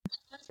Mm-hmm.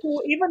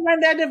 who, even when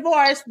they're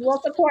divorced,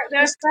 will support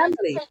their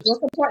family, will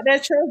support their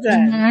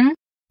children, Mm-hmm.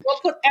 will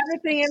put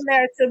everything in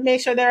there to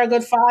make sure they're a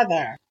good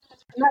father.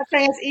 I'm not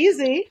saying it's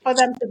easy for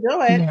them to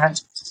do it, Yeah.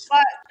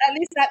 but at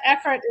least that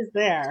effort is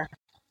there.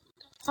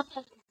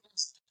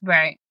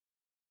 Right.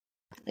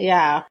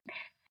 Yeah.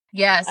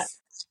 Yes.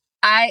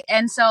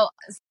 And so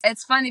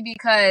it's funny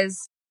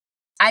because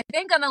I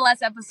think on the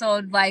last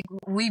episode, like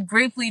we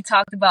briefly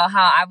talked about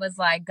how I was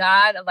like,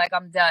 God, like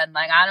I'm done.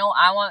 Like I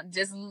want,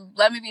 just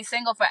let me be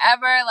single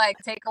forever. Like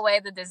take away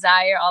the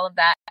desire, all of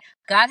that.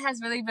 God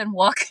has really been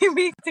walking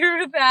me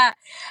through that.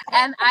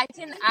 And I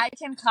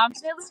can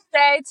confidently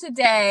say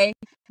today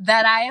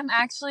that I am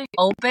actually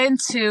open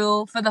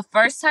to, for the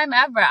first time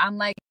ever, I'm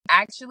like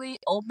actually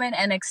open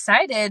and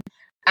excited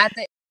at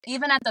the,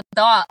 even at the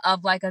thought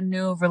of like a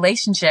new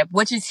relationship,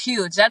 which is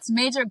huge. That's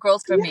major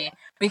growth for me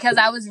because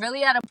I was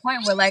really at a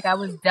point where like I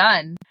was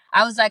done.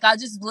 I was like, I'll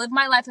just live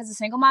my life as a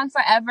single mom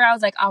forever. I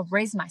was like, I'll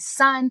raise my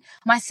son.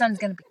 My son's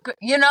gonna be good,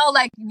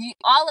 like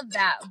all of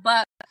that.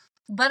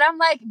 But I'm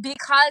like,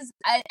 because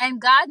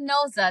and God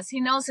knows us, He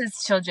knows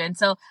His children.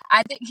 So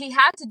I think He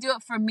had to do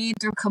it for me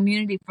through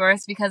community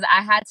first because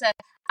I had to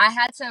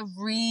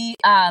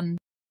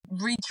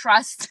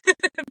retrust.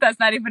 That's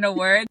not even a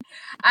word.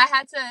 I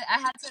had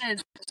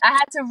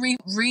to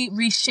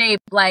reshape,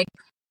 like,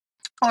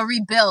 or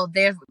rebuild.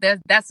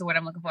 That's the word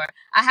I'm looking for.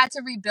 I had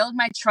to rebuild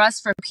my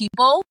trust for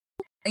people,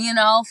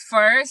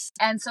 first.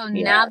 And so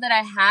Yeah. now that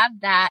I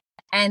have that,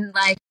 and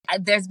like,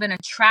 there's been a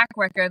track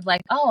record,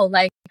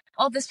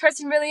 oh, this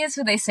person really is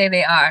who they say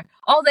they are.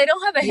 Oh, they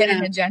don't have a hidden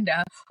Yeah.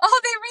 agenda.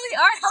 Oh, they really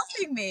are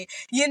helping me.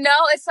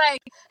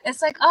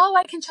 It's like, oh,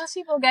 I can trust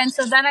people again.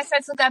 So then I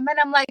start to look at men.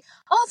 I'm like,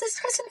 oh, this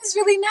person is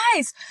really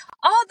nice.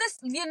 Oh, this,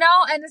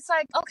 and it's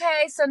like,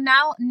 okay, so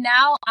now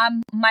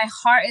my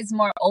heart is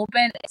more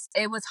open.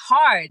 It was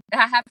hard.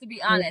 I have to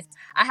be honest.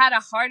 I had a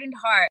hardened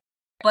heart,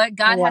 but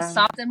God has Wow.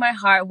 softened my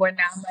heart where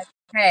now I'm like,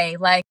 okay,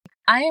 like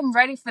I am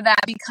ready for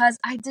that because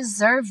I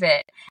deserve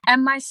it.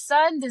 And my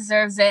son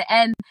deserves it.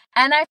 And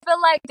I feel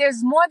like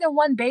there's more than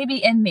one baby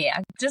in me.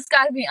 I just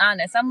gotta be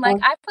honest. I'm like,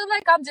 I feel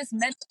like I'm just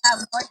meant to have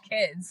more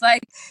kids.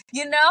 Like,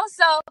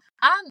 so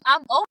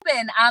I'm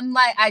open. I'm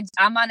like,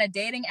 I'm on a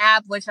dating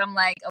app, which I'm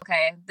like,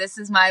 okay, this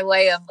is my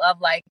way of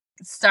like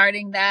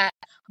starting that.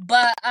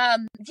 But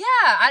yeah,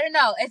 I don't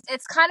know.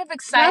 It's kind of That's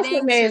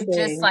exciting to just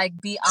amazing.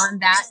 like be on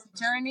that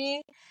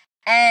journey.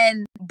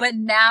 But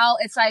now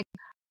it's like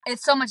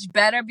it's so much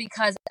better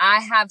because I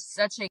have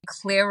such a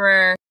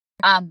clearer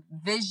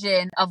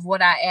vision of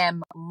what I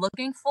am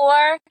looking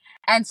for.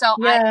 And so I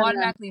Yeah.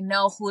 automatically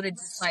know who to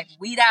just like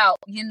weed out,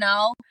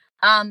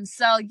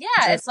 so yeah,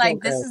 That's it's so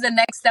like this good. is the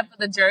next step of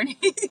the journey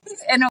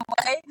in a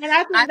way. And I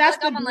I think feel that's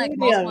like the I'm on like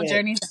beauty of multiple it.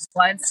 journeys at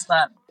once,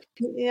 but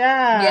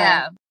Yeah.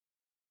 yeah.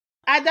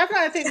 I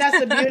definitely think that's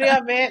the beauty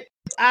of it.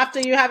 After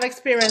you have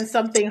experienced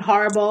something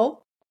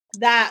horrible,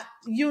 that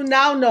you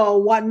now know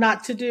what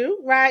not to do,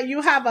 right?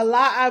 You have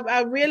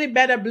a really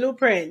better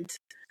blueprint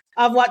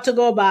of what to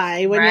go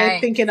by when you're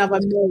Right. thinking of a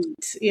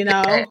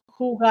mate,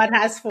 who God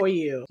has for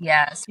you.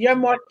 Yes. You're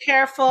more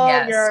careful,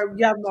 Yes.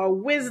 you have more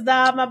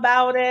wisdom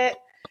about it.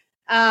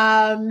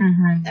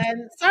 Mm-hmm.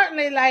 And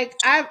certainly, like,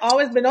 I've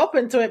always been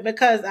open to it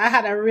because I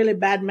had a really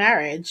bad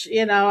marriage,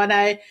 and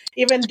I,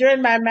 even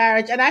during my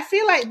marriage, and I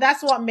feel like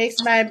that's what makes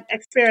my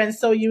experience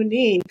so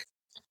unique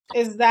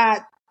is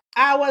that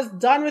I was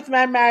done with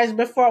my marriage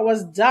before it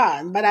was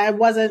done, but I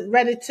wasn't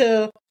ready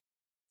to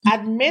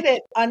admit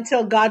it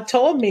until God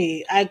told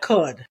me I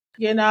could.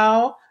 And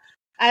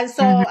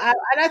so, Mm-hmm. and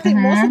I think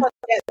most of Mm-hmm. us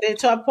get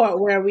to a point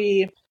where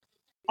we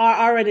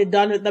are already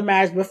done with the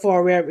marriage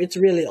before where it's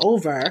really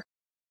over.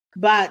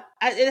 But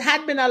it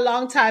had been a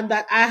long time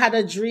that I had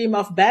a dream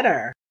of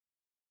better.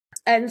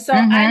 And so I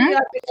Mm-hmm. knew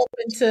I'd be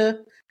open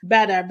to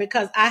better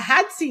because I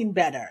had seen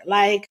better.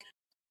 Like,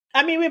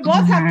 I mean, we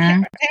both have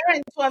Mm-hmm.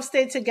 parents who have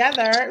stayed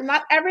together.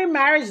 Not every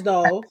marriage,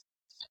 though,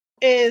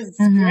 is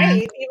Mm-hmm.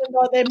 great, even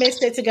though they may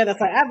stay together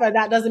forever.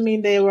 That doesn't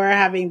mean they were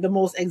having the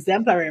most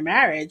exemplary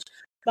marriage.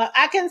 But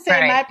I can say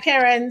Right. my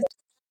parents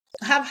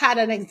have had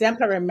an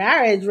exemplary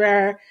marriage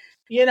where,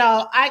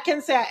 I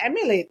can say I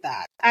emulate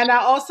that. And I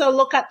also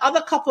look at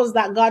other couples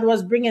that God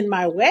was bringing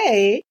my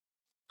way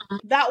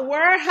that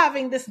were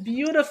having this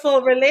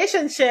beautiful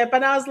relationship.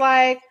 And I was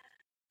like,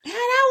 man,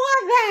 I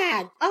want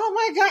that. Oh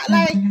my God.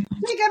 Like,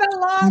 they get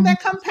along, they're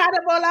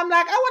compatible. I'm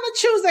like, I want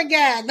to choose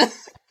again.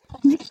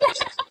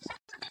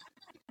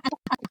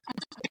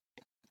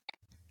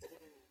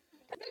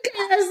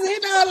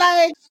 Because,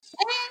 like,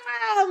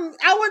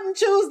 I wouldn't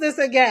choose this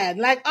again.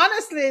 Like,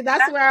 honestly,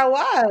 that's where I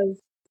was.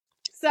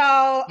 So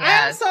I am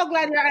Yes. so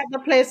glad you're at the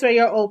place where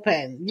you're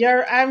open.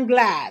 I'm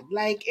glad.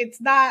 Like, it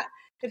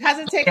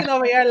hasn't taken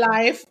over your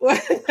life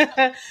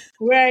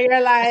where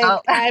you're like, Oh,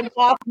 I'm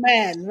off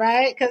men,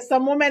 right? Because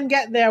some women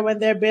get there when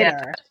they're yeah.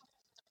 bitter.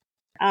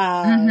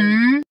 Um,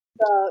 Mm-hmm.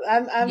 so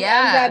I'm glad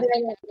Yeah.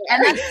 you're not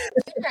And there. that's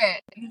the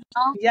spirit, you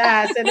know?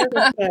 Yes, it is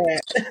a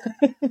spirit.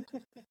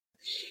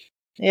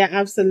 Yeah,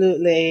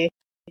 absolutely.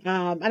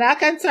 And I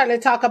can certainly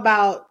talk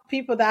about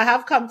people that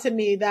have come to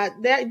me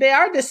that they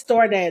are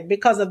distorted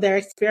because of their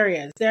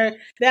experience. They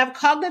have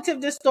cognitive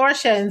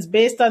distortions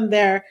based on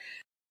their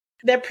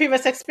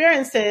previous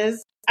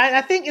experiences. And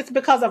I think it's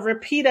because of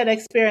repeated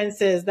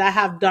experiences that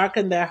have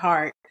darkened their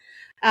heart,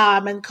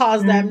 and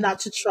caused them Mm-hmm. not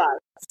to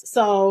trust.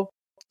 So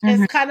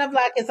it's kind of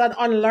like it's an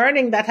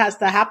unlearning that has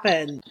to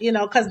happen,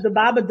 because the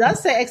Bible does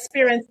say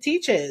experience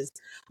teaches,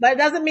 but it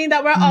doesn't mean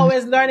that we're Mm-hmm.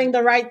 always learning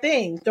the right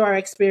thing through our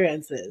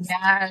experiences.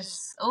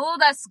 Yes. Oh,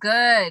 that's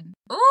good.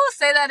 Oh,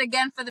 say that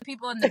again for the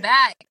people in the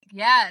back.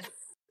 Yes.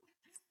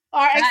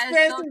 Our That is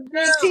so experiences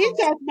do teach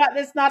true. us, but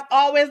it's not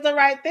always the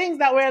right things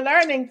that we're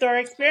learning through our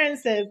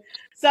experiences.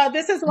 So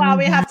this is why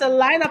we Mm-hmm. have to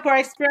line up our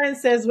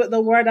experiences with the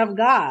Word of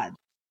God.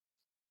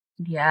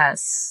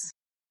 Yes.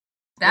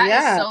 That is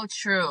Yeah, so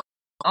true.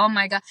 Oh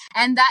my God.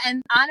 And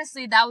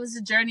honestly, that was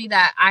a journey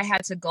that I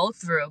had to go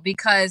through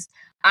because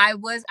I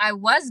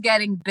was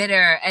getting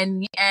bitter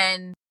and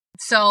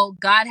so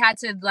God had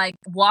to like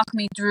walk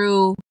me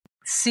through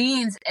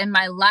scenes in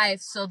my life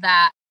so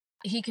that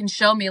he can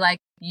show me like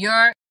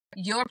your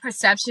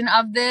perception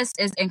of this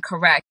is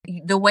incorrect.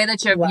 The way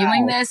that you're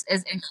viewing wow. this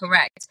is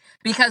incorrect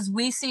because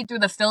we see through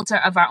the filter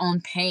of our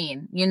own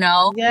pain, you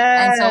know?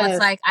 And so it's Yes,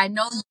 like I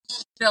know you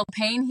feel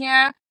pain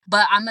here,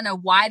 but I'm going to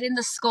widen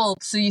the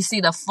scope so you see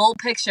the full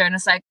picture. And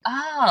it's like,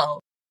 oh,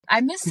 I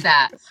missed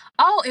that.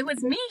 Oh, it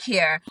was me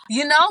here.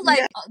 You know, like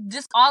yeah,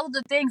 just all of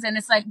the things. And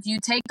it's like, you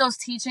take those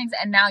teachings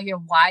and now you're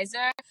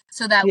wiser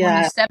so that when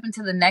you yeah, step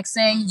into the next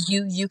thing,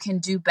 you can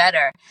do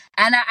better.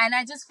 And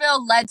I just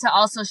feel led to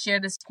also share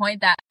this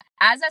point that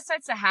as that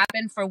starts to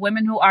happen for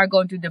women who are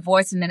going through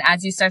divorce, and then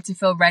as you start to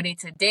feel ready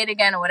to date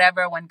again or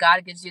whatever, when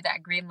God gives you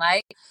that green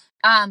light,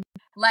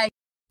 like,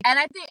 and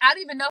I think I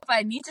don't even know if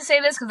I need to say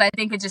this because I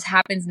think it just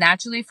happens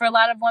naturally for a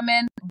lot of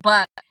women,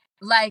 but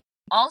like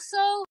also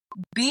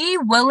be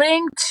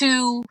willing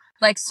to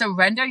like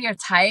surrender your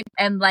type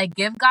and like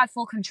give God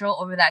full control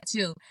over that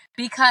too.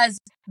 Because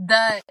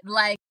the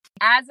like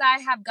as I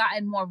have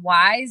gotten more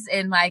wise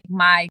in like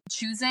my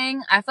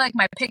choosing, I feel like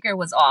my picker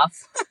was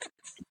off.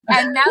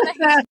 And now that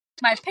he's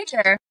my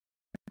picker,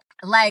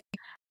 like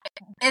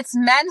it's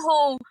men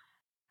who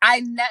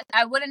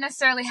I wouldn't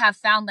necessarily have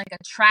found like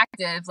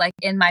attractive like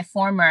in my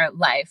former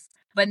life.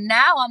 But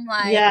now I'm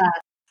like, yeah,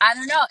 I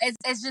don't know,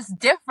 it's just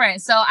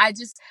different. So I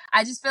just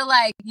feel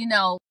like,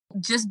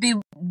 just be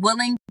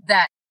willing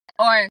that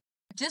or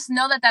just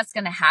know that that's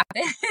going to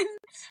happen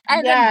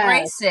and yeah,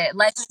 embrace it.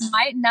 Like it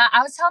might not.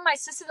 I was telling my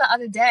sister the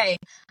other day,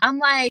 I'm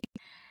like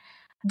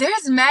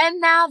there's men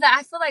now that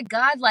I feel like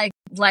God like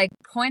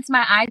points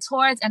my eye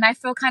towards and I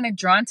feel kind of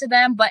drawn to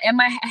them, but in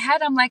my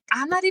head I'm like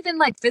I'm not even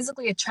like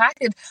physically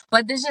attracted,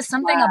 but there's just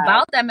something wow,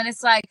 about them and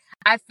it's like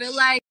I feel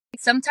like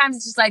sometimes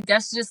it's just like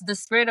that's just the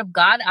spirit of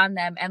God on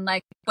them and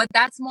like but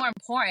that's more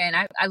important.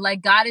 I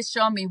like God is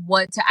showing me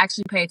what to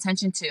actually pay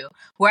attention to.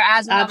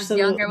 Whereas when I was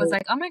younger it was absolutely.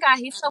 like, "Oh my God,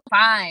 he's so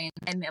fine."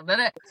 And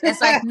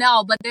it's like,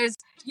 "No, but there's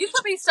you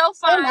could be so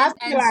So fine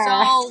and muscular.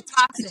 so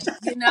toxic,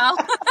 you know?"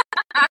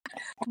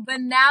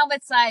 But now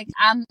it's like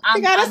I'm He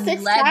I'm got a I'm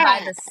six led by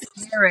pack. the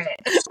spirit.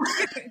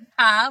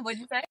 Huh? What'd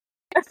you say?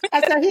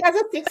 I said he has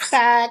a six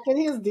pack and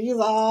he's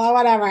diesel or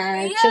whatever,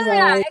 Yeah,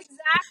 chiseled.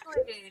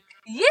 exactly.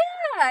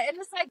 Yeah, and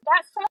it's like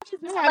that stuff is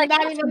Yeah, not I'm like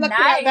not that's even looking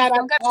at nice. that at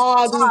Don't get me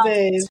all these wrong.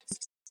 days.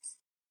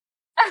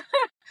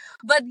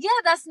 But yeah,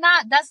 that's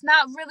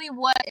not really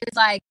what is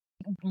like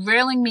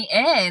reeling me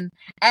in.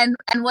 And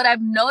what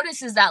I've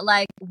noticed is that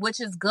like which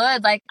is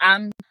good, like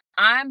I'm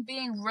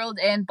being reeled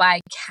in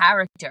by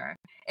character.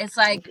 It's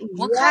like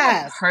what kind of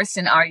Yes,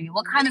 person are you?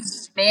 What kind of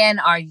man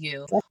are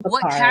you? that's the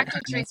What part. character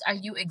traits are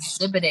you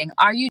exhibiting?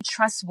 Are you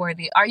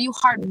trustworthy? Are you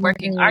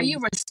hardworking? Are Mhm. you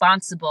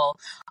responsible?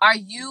 Are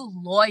you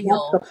That's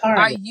loyal? the part.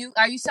 Are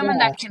you someone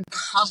Yeah, that can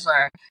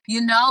cover?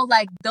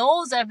 Like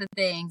those are the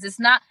things. It's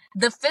not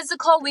the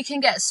physical we can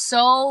get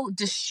so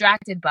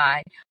distracted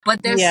by,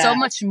 but there's yeah, so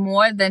much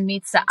more than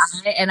meets the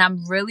eye, and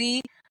I'm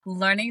really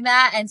learning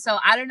that. And so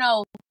I don't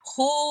know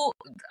who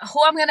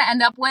who I'm gonna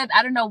end up with.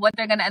 I don't know what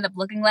they're gonna end up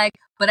looking like,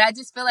 but I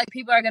just feel like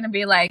people are gonna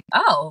be like,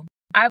 oh,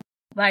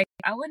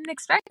 I wouldn't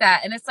expect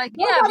that. And it's like,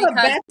 those yeah, are the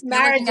because best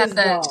you're looking at marriages,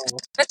 the though.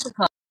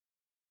 physical.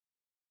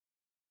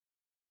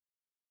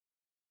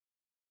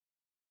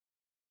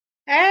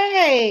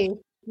 Hey,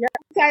 You're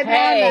upside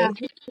down now.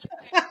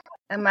 Hey,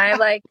 am I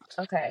like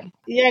okay?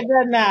 You're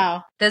good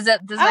now. Does I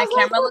my was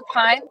like, camera look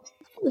fine?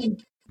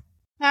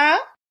 huh?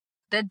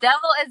 The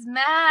devil is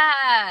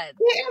mad.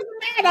 He is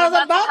mad. We're I was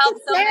about to about to help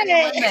so many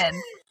say.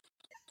 women.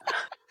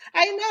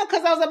 I know,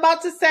 because I was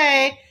about to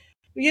say,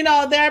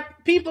 there are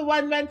people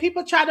when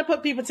people try to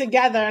put people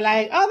together,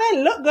 like, oh,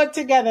 they look good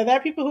together. There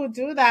are people who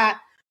do that.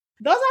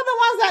 Those are the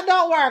ones that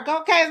don't work.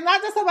 Okay, it's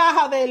not just about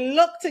how they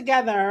look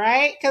together,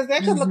 right? Because they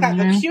could look at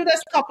the Mm-hmm.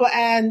 cutest couple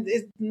and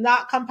it's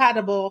not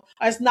compatible,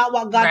 or it's not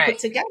what God Right. put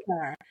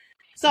together.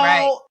 So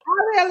Right.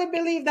 I really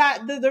believe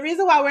that the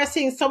reason why we're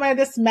seeing so many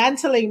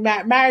dismantling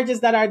marriages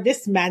that are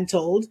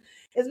dismantled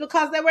is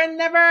because they were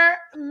never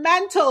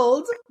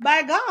mantled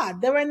by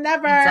God. They were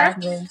never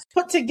Exactly.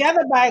 put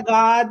together by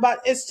God, but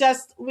it's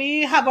just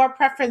we have our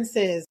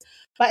preferences.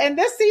 But in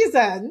this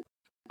season,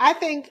 I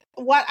think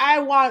what I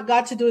want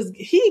God to do is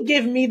He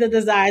give me the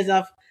desires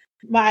of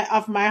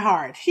my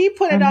heart. He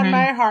put it on Mm-hmm.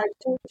 my heart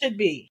who it should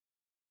be,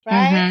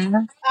 right? Mm-hmm.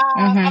 Of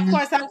Mm-hmm.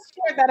 course, I'm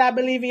sure that I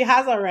believe He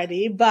has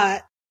already,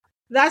 but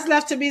that's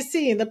left to be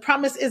seen. The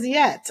promise is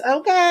yet,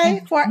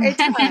 okay, for a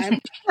time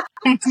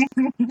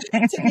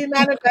to be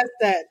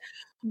manifested.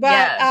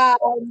 But Yes.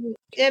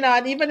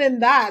 and even in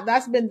that,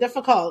 that's been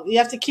difficult. You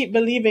have to keep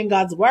believing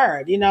God's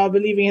word,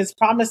 believing his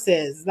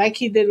promises, like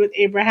he did with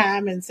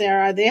Abraham and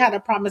Sarah. They had a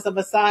promise of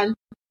a son.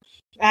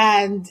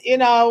 And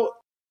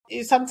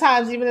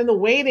sometimes even in the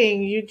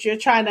waiting, you're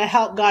trying to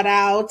help God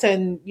out,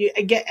 and you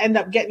end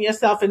up getting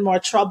yourself in more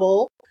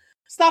trouble.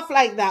 Stuff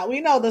like that.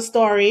 We know the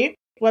story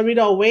when we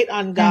don't wait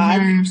on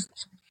God. Mm-hmm.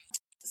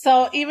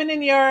 So even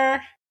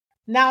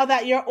now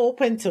that you're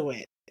open to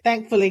it,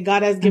 thankfully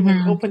God has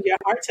Mm-hmm. opened your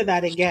heart to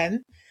that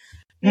again.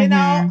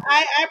 Mm-hmm.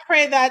 I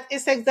pray that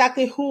it's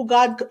exactly who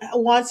God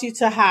wants you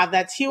to have,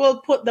 that he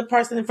will put the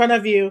person in front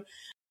of you,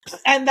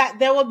 and that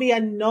there will be a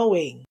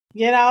knowing,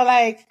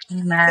 like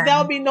there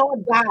will Amen. be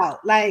no doubt,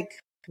 like,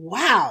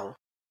 wow,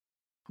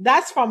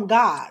 that's from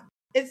God.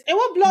 It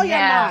will blow your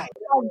Yeah. mind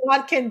how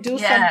God can do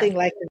Yeah. something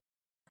like this.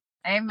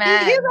 He's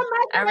Amen. a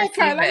I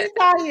matchmaker. receive Let me it.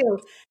 tell you,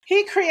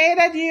 he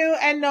created you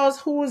and knows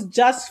who's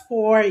just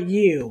for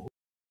you.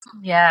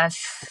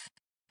 Yes.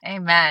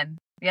 Amen.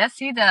 Yes,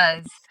 he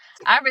does.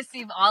 I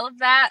receive all of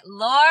that.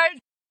 Lord,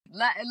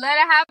 let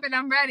it happen.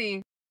 I'm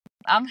ready.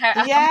 I'm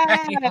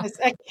ready. Yes,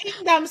 a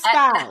kingdom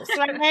spouse,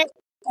 right?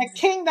 A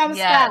kingdom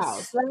spouse,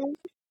 Yes. right?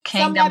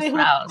 Kingdom Somebody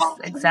who's spouse. partnering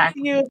with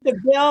Exactly. you to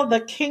build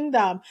the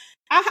kingdom.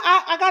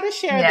 I got to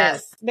share Yes.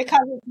 this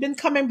because it's been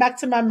coming back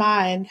to my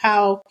mind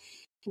how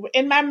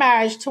in my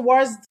marriage,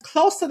 towards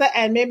close to the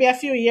end, maybe a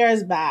few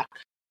years back,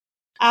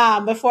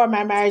 before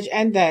my marriage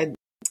ended,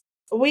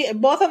 we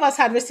both of us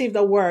had received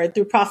a word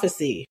through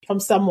prophecy from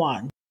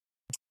someone.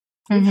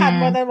 We've had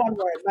more Mm-hmm. than one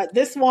word, but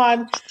this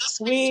one,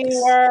 we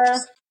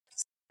were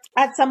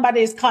at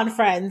somebody's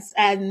conference,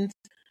 and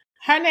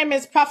her name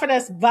is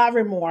Prophetess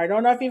Varimore. I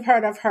don't know if you've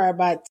heard of her,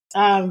 but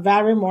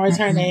Varimore is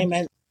her Mm-hmm. name,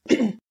 and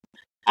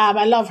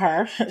I love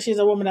her. She's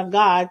a woman of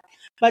God.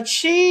 But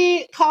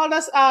she called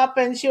us up,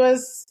 and she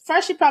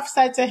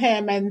prophesied to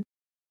him, and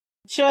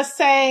she was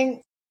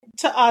saying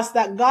to us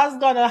that God's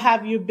going to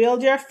have you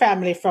build your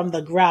family from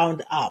the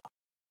ground up.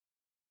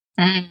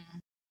 Mm-hmm.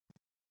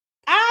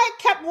 I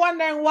kept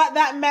wondering what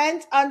that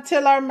meant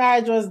until our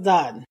marriage was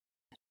done.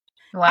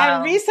 And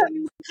Wow.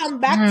 recently come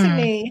back to Mm.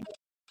 me,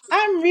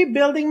 I'm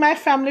rebuilding my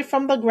family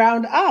from the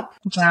ground up.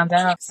 Ground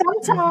up.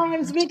 Mm-hmm.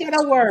 Sometimes we get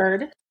a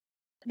word.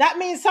 That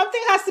means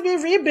something has to be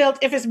rebuilt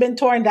if it's been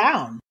torn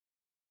down.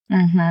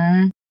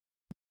 Mm-hmm.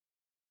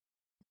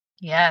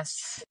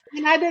 Yes.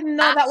 And I didn't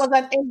know I, that was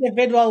an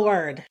individual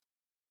word.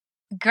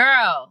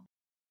 girl,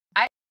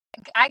 I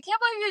can't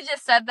believe you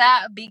just said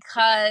that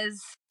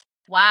because,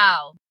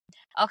 wow.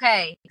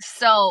 Okay,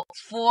 so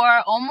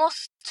for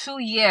almost 2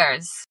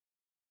 years,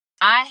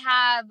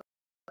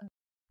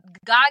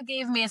 God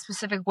gave me a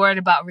specific word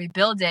about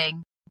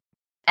rebuilding,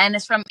 and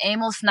it's from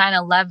Amos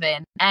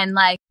 9:11. And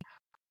like,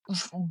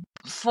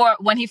 for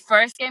when he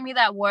first gave me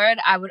that word,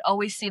 I would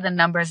always see the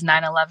numbers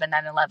 9:11,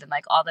 9:11,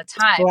 like all the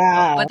time.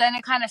 But Wow. then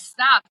it kind of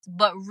stopped.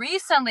 But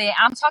recently,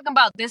 I'm talking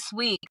about this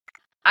week,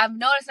 I've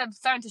noticed I'm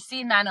starting to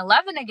see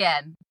 9:11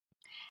 again.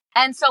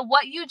 And so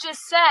what you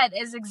just said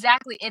is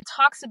exactly, it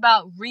talks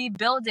about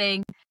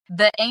rebuilding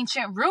the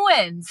ancient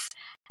ruins.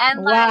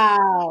 And like,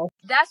 Wow.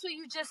 that's what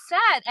you just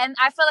said. And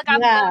I feel like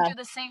I'm going Yeah. through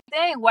the same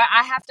thing where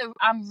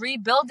I'm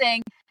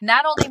rebuilding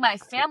not only my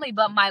family,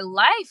 but my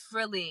life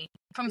really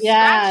from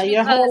Yeah. scratch,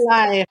 Your whole because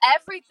life.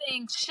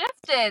 everything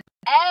shifted.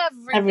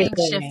 Everything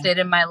Everything. shifted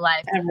in my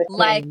life.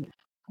 Like Everything.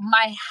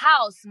 my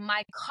house,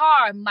 my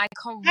car, my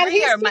And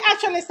career, he my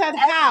actually said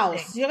everything.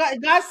 house.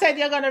 God said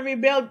you're going to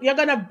rebuild, you're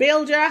going to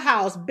build your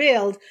house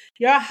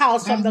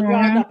from the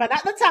ground Mm-hmm. up. And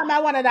at the time I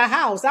wanted a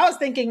house. I was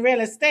thinking real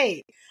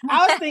estate.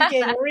 I was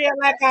thinking real,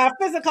 like a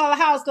physical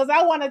house, because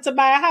I wanted to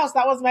buy a house.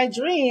 That was my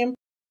dream.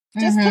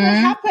 Just couldn't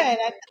Mm-hmm. happen.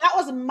 And that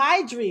was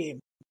my dream.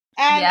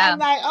 And Yeah. I'm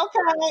like,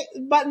 okay.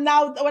 But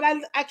now when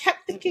I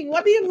kept thinking,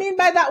 what do you mean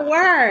by that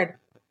word?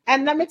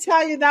 And let me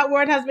tell you, that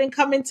word has been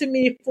coming to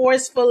me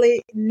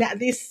forcefully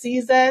this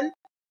season.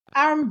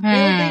 I'm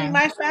building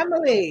my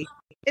family.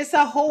 It's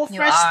a whole You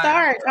fresh are.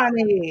 start,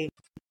 honey.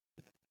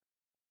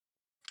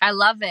 I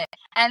love it.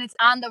 And it's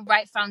on the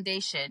right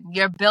foundation.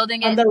 You're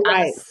building On it the on a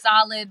right.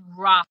 solid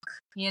rock,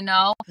 you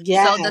know?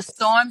 So the Yes.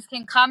 storms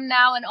can come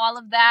now and all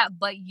of that,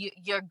 but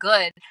you're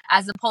good.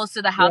 As opposed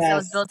to the house that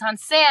was Yes. built on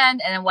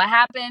sand. And then what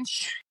happened?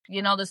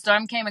 You know, the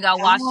storm came and got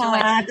washed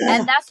away. God.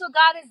 And that's what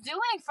God is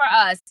doing for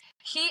us.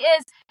 He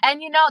is,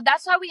 and you know,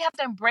 that's why we have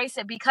to embrace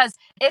it, because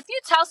if you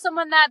tell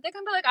someone that, they're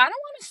going to be like, I don't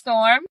want a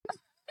storm.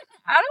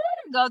 I don't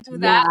want to go through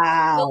that.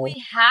 But Wow.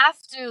 we have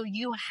to.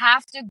 You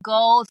have to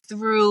go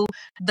through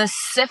the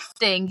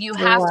sifting. You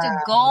have to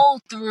Wow. go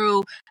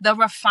through the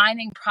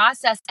refining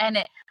process. And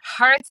it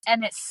hurts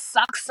and it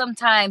sucks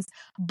sometimes.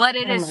 But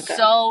it Oh is my God.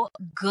 so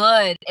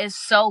good. It's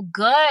so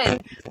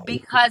good.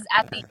 Because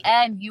at the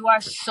end, you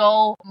are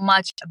so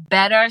much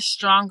better,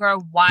 stronger,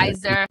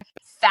 wiser,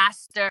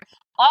 faster.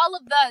 All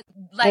of the,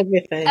 like,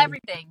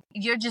 everything.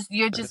 You're just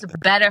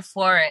better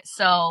for it.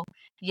 So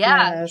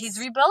yeah, he's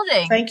Yes.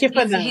 rebuilding. Thank you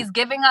for that. He's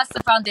giving us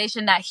the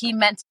foundation that he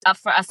meant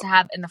for us to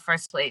have in the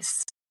first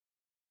place.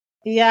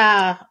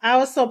 Yeah, I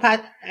was so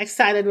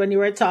excited when you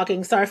were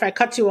talking. Sorry if I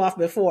cut you off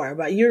before,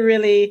 but you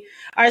really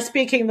are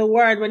speaking the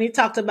word when you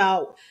talked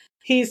about,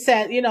 he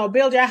said, you know,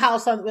 build your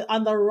house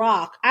on the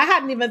rock. I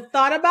hadn't even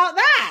thought about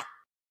that.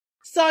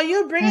 So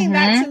you bringing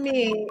that to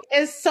me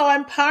is so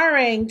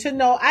empowering to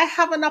know I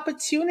have an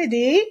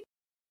opportunity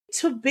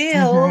to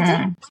build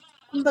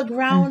from the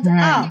ground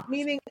up,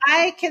 meaning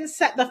I can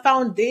set the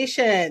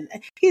foundation.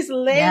 He's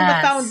laying the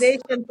Yes.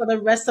 foundation for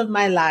the rest of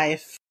my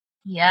life.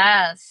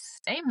 Yes.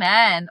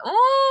 Amen.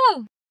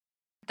 Ooh,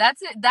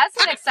 that's it. That's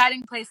an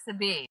exciting place to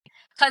be,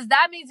 because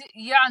that means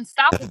you're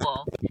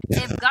unstoppable.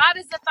 If God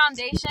is the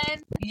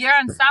foundation, you're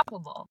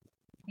unstoppable.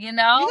 You You're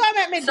know? gonna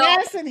make me So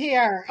dance in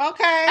here,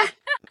 okay?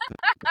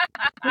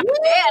 dance,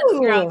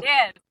 girl, Woo!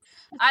 dance.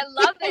 I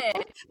love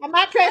it. I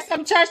might play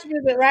some church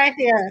music right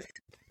here.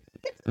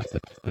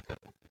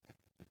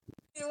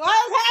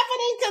 What's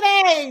happening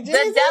today,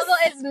 The devil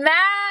Jesus? is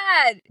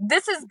mad.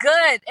 This is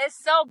good. It's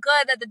so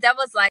good that the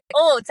devil's like,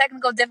 oh,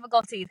 technical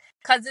difficulties,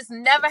 because this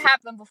never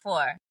happened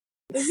before.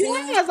 See?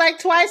 Yeah, it's like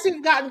twice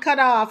we've gotten cut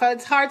off.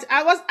 It's hard.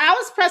 I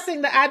was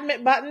pressing the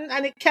admit button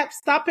and it kept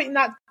stopping,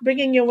 not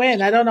bringing you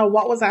in. I don't know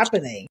what was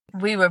happening.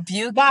 We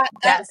rebuke But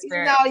that you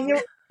spirit. know,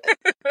 you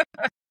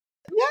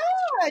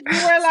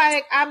were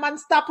like, I'm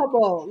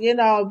unstoppable. You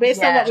know,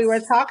 based on what we were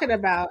Yes. talking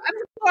about. And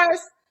of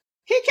course,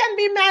 he can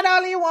be mad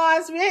all he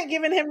wants. We ain't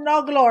giving him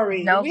no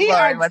glory. No We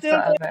glory are still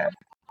doing whatsoever.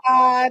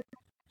 God.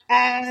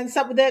 And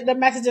some the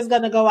message is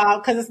going to go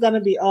out because it's going to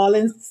be all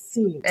in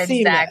seamless.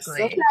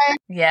 Exactly. Okay,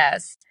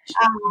 Yes.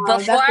 Before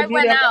that's the I beauty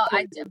went of out,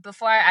 it.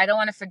 I don't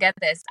want to forget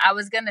this. I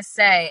was gonna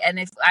say, and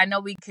if I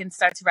know we can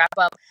start to wrap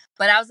up,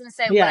 but I was gonna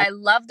say what Yeah. I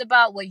loved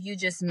about what you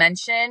just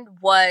mentioned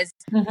was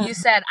Mm-hmm. you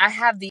said I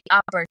have the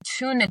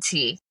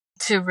opportunity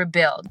to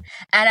rebuild.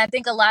 And I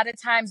think a lot of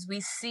times we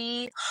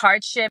see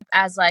hardship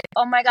as like,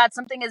 oh my God,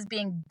 something is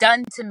being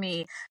done to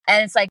me.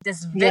 And it's like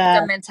this Yeah.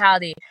 victim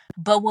mentality.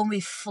 But when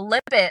we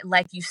flip it,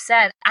 like you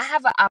said, I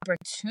have an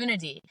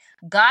opportunity.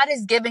 God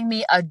is giving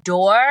me a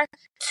door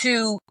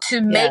to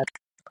make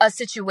a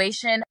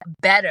situation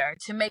better,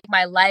 to make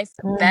my life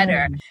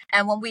better. Mm-hmm.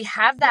 And when we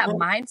have that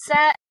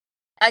mindset,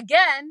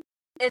 again,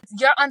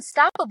 you're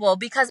unstoppable,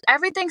 because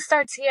everything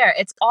starts here.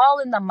 It's all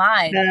in the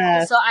mind.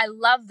 Yes. So I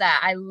love that.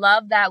 I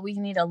love that we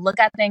need to look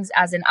at things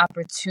as an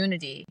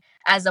opportunity,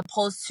 as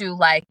opposed to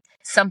like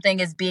something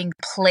is being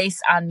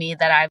placed on me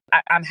that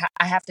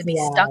I have to be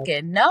stuck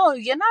in. No,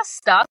 you're not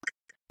stuck.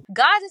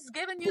 God has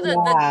given you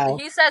Wow.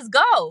 he says,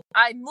 go.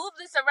 I move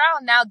this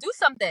around now. Do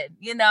something,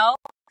 you know?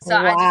 So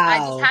I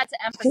just had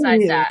to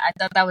emphasize that. I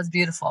thought that was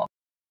beautiful.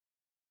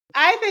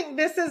 I think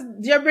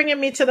you're bringing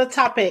me to the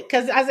topic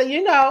because, as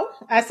you know,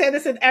 I say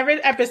this in every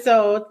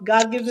episode.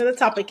 God gives me the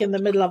topic in the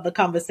middle of the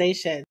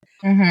conversation,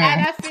 and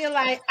I feel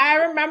like I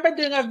remember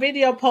doing a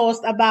video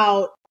post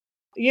about,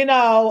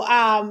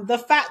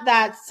 the fact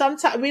that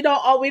sometimes we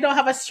don't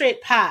have a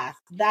straight path.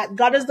 That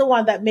God is the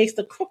one that makes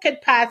the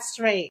crooked path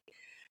straight,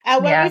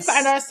 and when we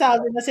find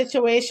ourselves in a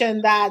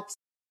situation that,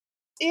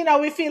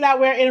 we feel like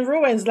we're in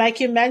ruins,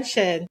 like you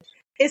mentioned,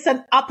 it's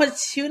an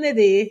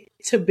opportunity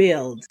to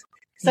build.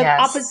 It's an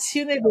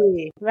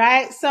opportunity,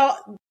 right? So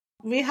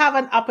we have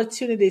an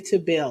opportunity to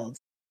build.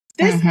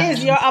 This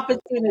is your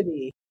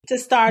opportunity to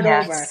start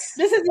over.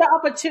 This is your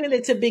opportunity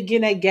to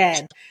begin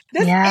again.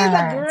 This is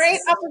a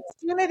great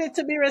opportunity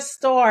to be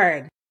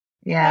restored.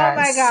 Oh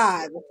my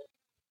God.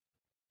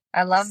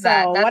 I love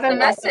that. That's the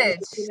message.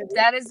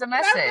 That is the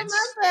message.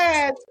 That's the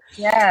message.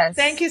 Yes.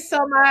 Thank you so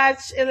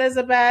much,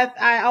 Elizabeth.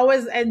 I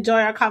always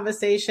enjoy our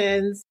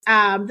conversations.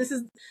 This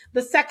is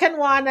the second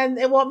one, and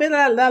it won't be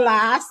the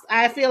last.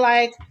 I feel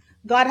like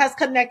God has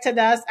connected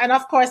us. And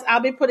of course, I'll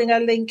be putting a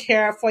link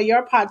here for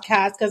your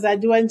podcast because I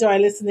do enjoy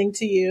listening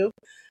to you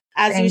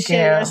as you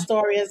share your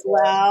story as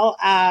well.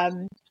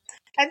 And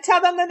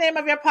tell them the name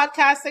of your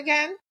podcast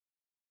again.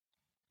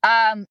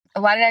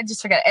 Why did I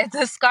just forget? It's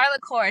the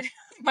Scarlet Cord.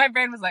 My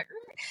brain was like,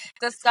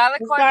 the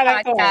Scarlet Cord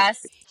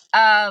podcast.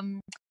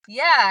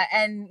 Yeah,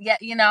 and yeah,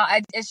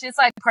 it's just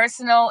like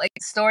personal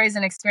stories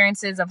and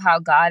experiences of how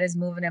God is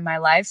moving in my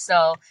life.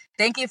 So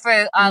thank you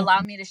for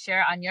allowing me to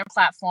share on your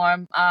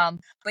platform.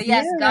 But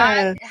yes,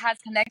 God Yeah. has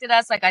connected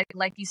us,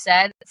 like you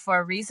said, for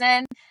a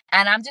reason,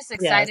 and I'm just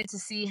Yes. excited to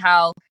see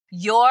how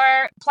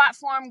your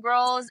platform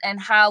grows and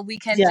how we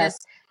can Yes.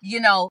 just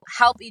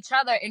help each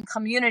other in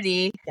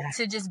community Yes.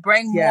 to just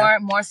bring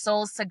Yes. more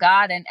souls to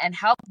God and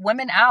help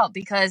women out,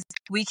 because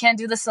we can't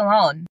do this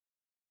alone.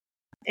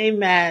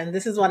 Amen.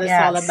 This is what it's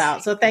all Yes.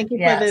 about. So thank you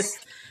for Yes. this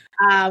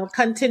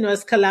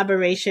continuous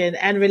collaboration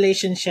and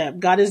relationship.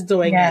 God is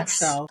doing it. Yes.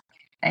 So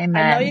I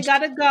know Amen. you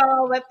gotta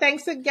go, but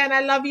thanks again.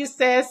 I love you,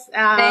 sis.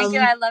 Thank you.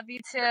 I love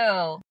you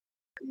too.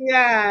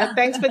 Yeah,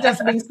 thanks for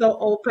just being so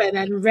open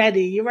and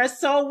ready. You were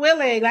so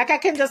willing. Like I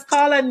can just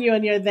call on you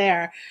and you're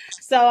there.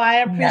 So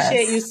I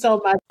appreciate you Yes. so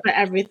much for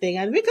everything.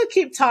 And we could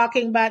keep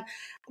talking, but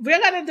we're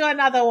going to do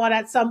another one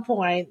at some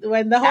point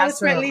when the Holy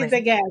Spirit leads Absolutely.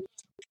 again.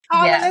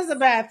 Call Yes.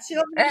 Elizabeth.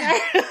 She'll be there.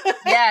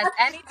 Yes.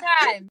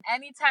 Anytime.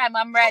 Anytime.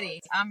 I'm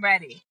ready. I'm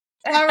ready.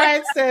 All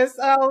right, sis.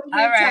 Oh, we'll be All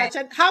in right.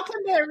 touch. And how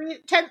can they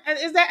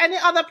is there any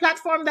other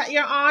platform that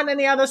you're on?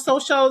 Any other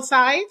social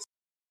sites?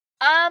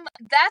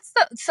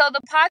 So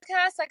the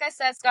podcast, like I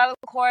said, Scarlet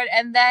Record,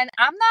 and then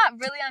I'm not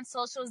really on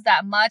socials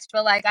that much,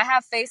 but like I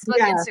have Facebook,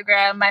 Yeah.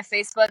 Instagram. My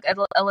Facebook,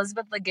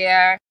 Elizabeth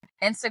Laguerre.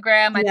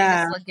 Instagram, I think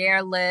Yeah. it's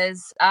Laguerre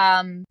Liz.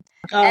 And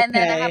then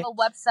I have Okay. a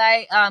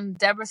website,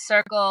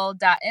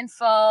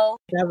 deborahcircle.info.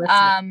 That was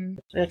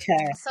it.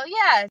 Okay. So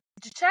yeah,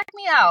 check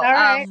me out. All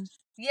right.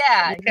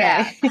 Yeah.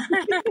 Okay.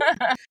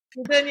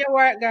 You're doing your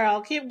work, girl.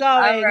 Keep All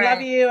going. Love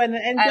right. you and I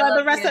enjoy the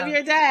love rest of you.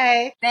 your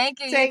day. Thank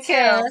you. You Take too.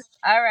 care.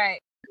 All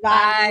right.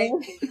 Bye.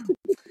 Bye.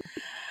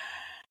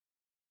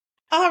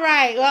 All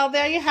right. Well,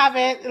 there you have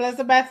it.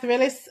 Elizabeth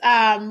really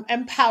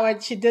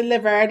empowered. She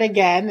delivered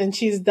again, and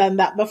she's done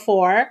that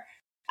before.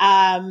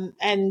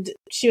 And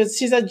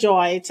she's a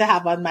joy to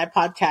have on my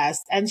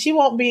podcast. And this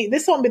won't be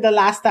the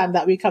last time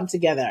that we come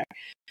together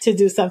to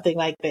do something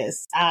like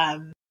this.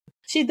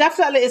 She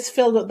definitely is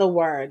filled with the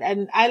word.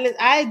 And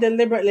I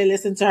deliberately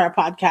listen to her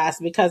podcast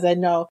because I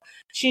know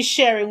she's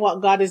sharing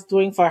what God is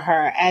doing for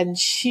her. And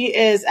she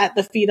is at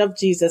the feet of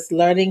Jesus,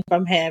 learning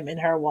from him in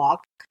her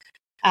walk.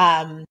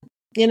 When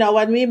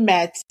we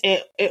met,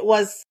 it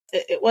was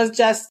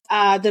just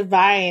a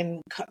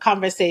divine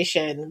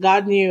conversation.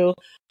 God knew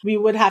we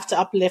would have to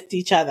uplift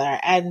each other.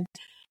 And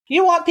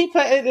you want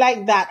people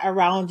like that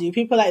around you,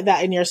 people like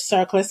that in your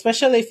circle,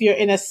 especially if you're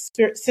in a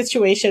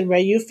situation where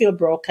you feel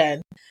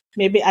broken,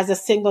 maybe as a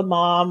single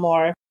mom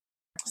or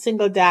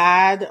single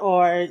dad,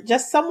 or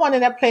just someone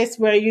in a place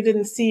where you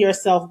didn't see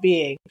yourself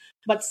being,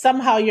 but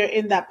somehow you're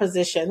in that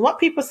position. What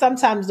people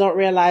sometimes don't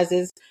realize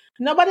is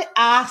nobody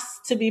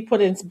asks to be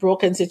put in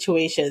broken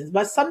situations,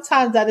 but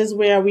sometimes that is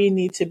where we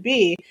need to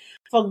be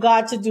for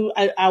God to do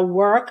a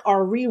work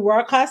or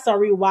rework us or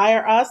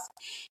rewire us,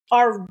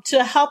 or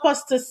to help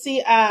us to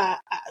see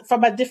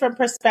from a different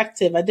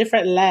perspective, a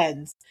different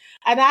lens.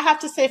 And I have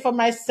to say for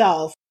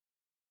myself,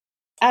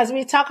 as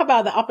we talk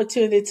about the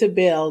opportunity to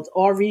build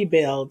or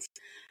rebuild,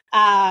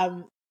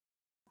 I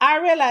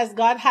realized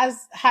God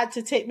has had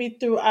to take me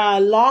through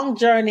a long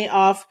journey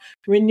of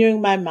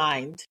renewing my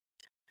mind.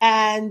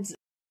 And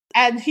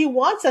he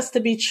wants us to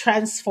be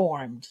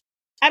transformed.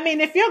 I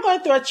mean, if you're going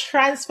through a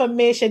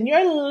transformation,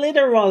 you're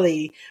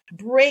literally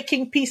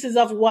breaking pieces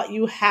of what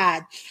you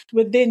had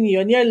within you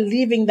and you're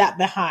leaving that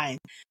behind.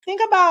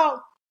 Think about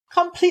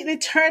completely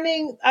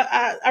turning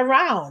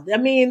around. I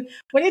mean,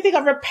 when you think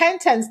of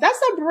repentance,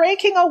 that's a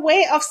breaking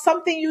away of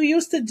something you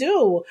used to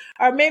do,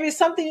 or maybe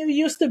something you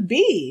used to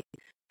be.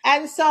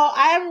 And so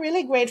I am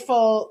really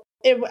grateful,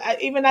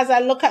 even as I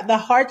look at the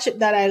hardship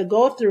that I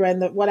go through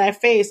and what I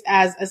face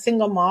as a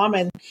single mom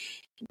and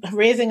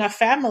raising a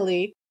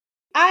family.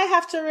 I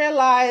have to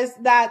realize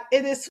that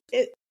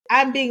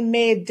I'm being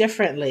made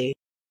differently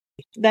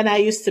than I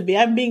used to be.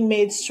 I'm being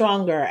made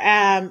stronger.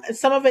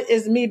 Some of it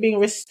is me being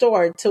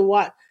restored to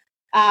what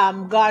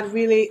God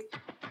really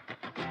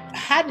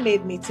had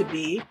made me to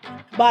be,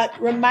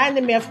 but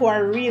reminding me of who I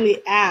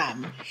really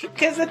am.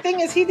 Because the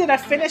thing is, he did a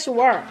finished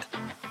work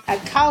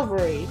at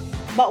Calvary,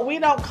 but we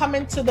don't come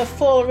into the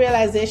full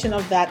realization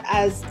of that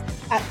as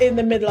in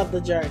the middle of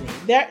the journey.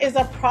 There is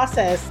a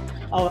process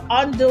of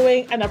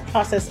undoing and a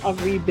process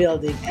of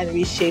rebuilding and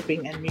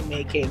reshaping and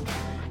remaking.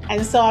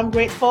 And so I'm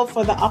grateful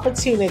for the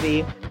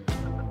opportunity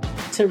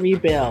to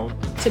rebuild,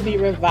 to be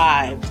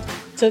revived,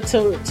 to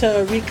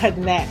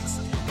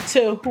reconnect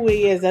to who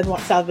he is and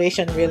what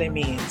salvation really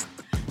means.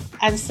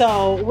 And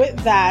so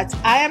with that,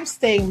 I am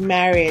staying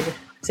married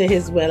to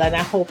his will, and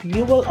I hope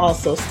you will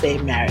also stay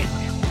married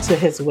to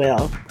his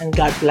will. And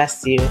God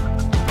bless you.